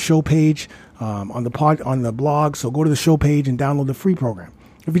on the show page, on the blog. So go to the show page and download the free program.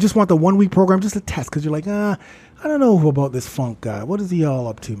 If you just want the 1-week program, just a test, because you're like, I don't know about this funk guy. What is he all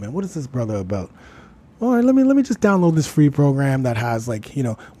up to, man? What is this brother about? All right, let me just download this free program that has, like, you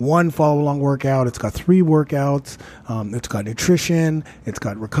know, 1 follow-along workout. It's got 3 workouts. It's got nutrition. It's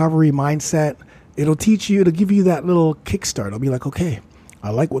got recovery mindset. It'll give you that little kickstart. It'll be like, okay,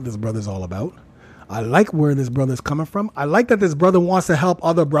 I like what this brother's all about. I like where this brother's coming from. I like that this brother wants to help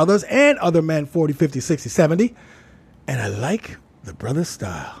other brothers and other men 40, 50, 60, 70. And I like the brother's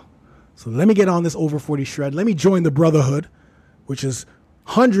style. So let me get on this over 40 shred. Let me join the brotherhood, which is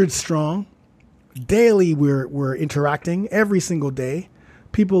 100 strong. Daily we're interacting every single day.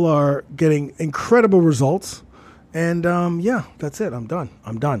 People are getting incredible results. And yeah, that's it. I'm done.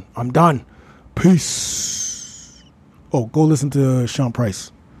 Peace. Oh, go listen to Sean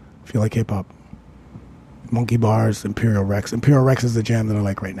Price if you like hip hop. Monkey Bars, Imperial Rex. Imperial Rex is the jam that I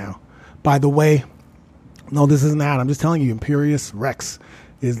like right now. By the way, no, this isn't that. I'm just telling you, Imperious Rex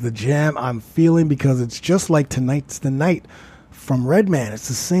is the jam I'm feeling because it's just like Tonight's the Night from Redman. It's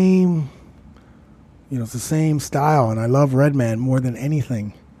the same, it's the same style, and I love Redman more than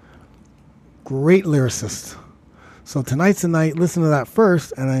anything. Great lyricist. So Tonight's the Night, listen to that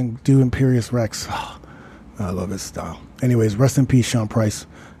first, and then do Imperious Rex. Oh, I love his style. Anyways, rest in peace, Sean Price.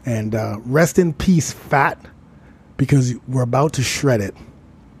 And rest in peace, Fat, because we're about to shred it.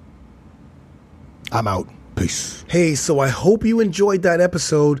 I'm out. Peace. Hey, so I hope you enjoyed that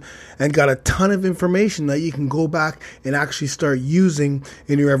episode and got a ton of information that you can go back and actually start using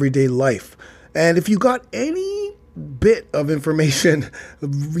in your everyday life. And if you got any bit of information,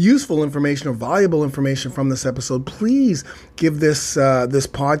 useful information or valuable information from this episode, please give this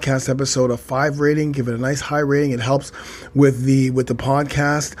podcast episode a 5 rating. Give it a nice high rating. It helps with the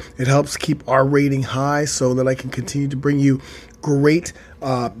podcast. It helps keep our rating high so that I can continue to bring you great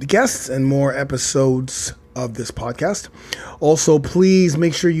guests and more episodes of this podcast. Also, please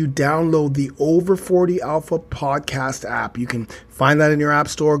make sure you download the Over 40 Alpha podcast app. You can find that in your app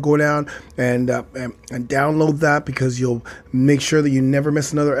store. Go down and download that, because you'll make sure that you never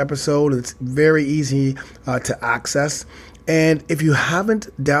miss another episode. It's very easy to access. And if you haven't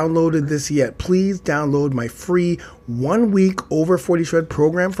downloaded this yet, please download my free 1-week Over 40 Shred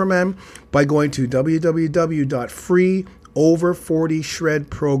program for men by going to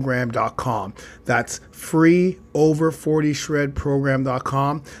www.freeover40shredprogram.com. That's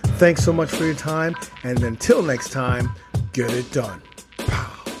freeover40shredprogram.com. Thanks so much for your time, and until next time, get it done. Pow.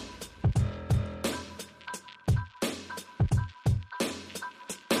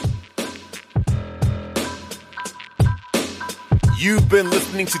 You've been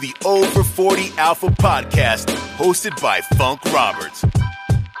listening to the Over 40 Alpha podcast, hosted by Funk Roberts,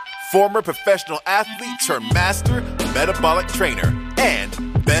 former professional athlete turned master metabolic trainer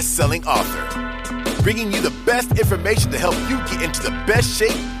and best-selling author, bringing you the best information to help you get into the best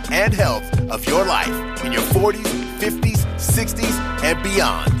shape and health of your life in your 40s, 50s, 60s, and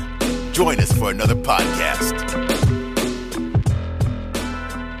beyond. Join us for another podcast.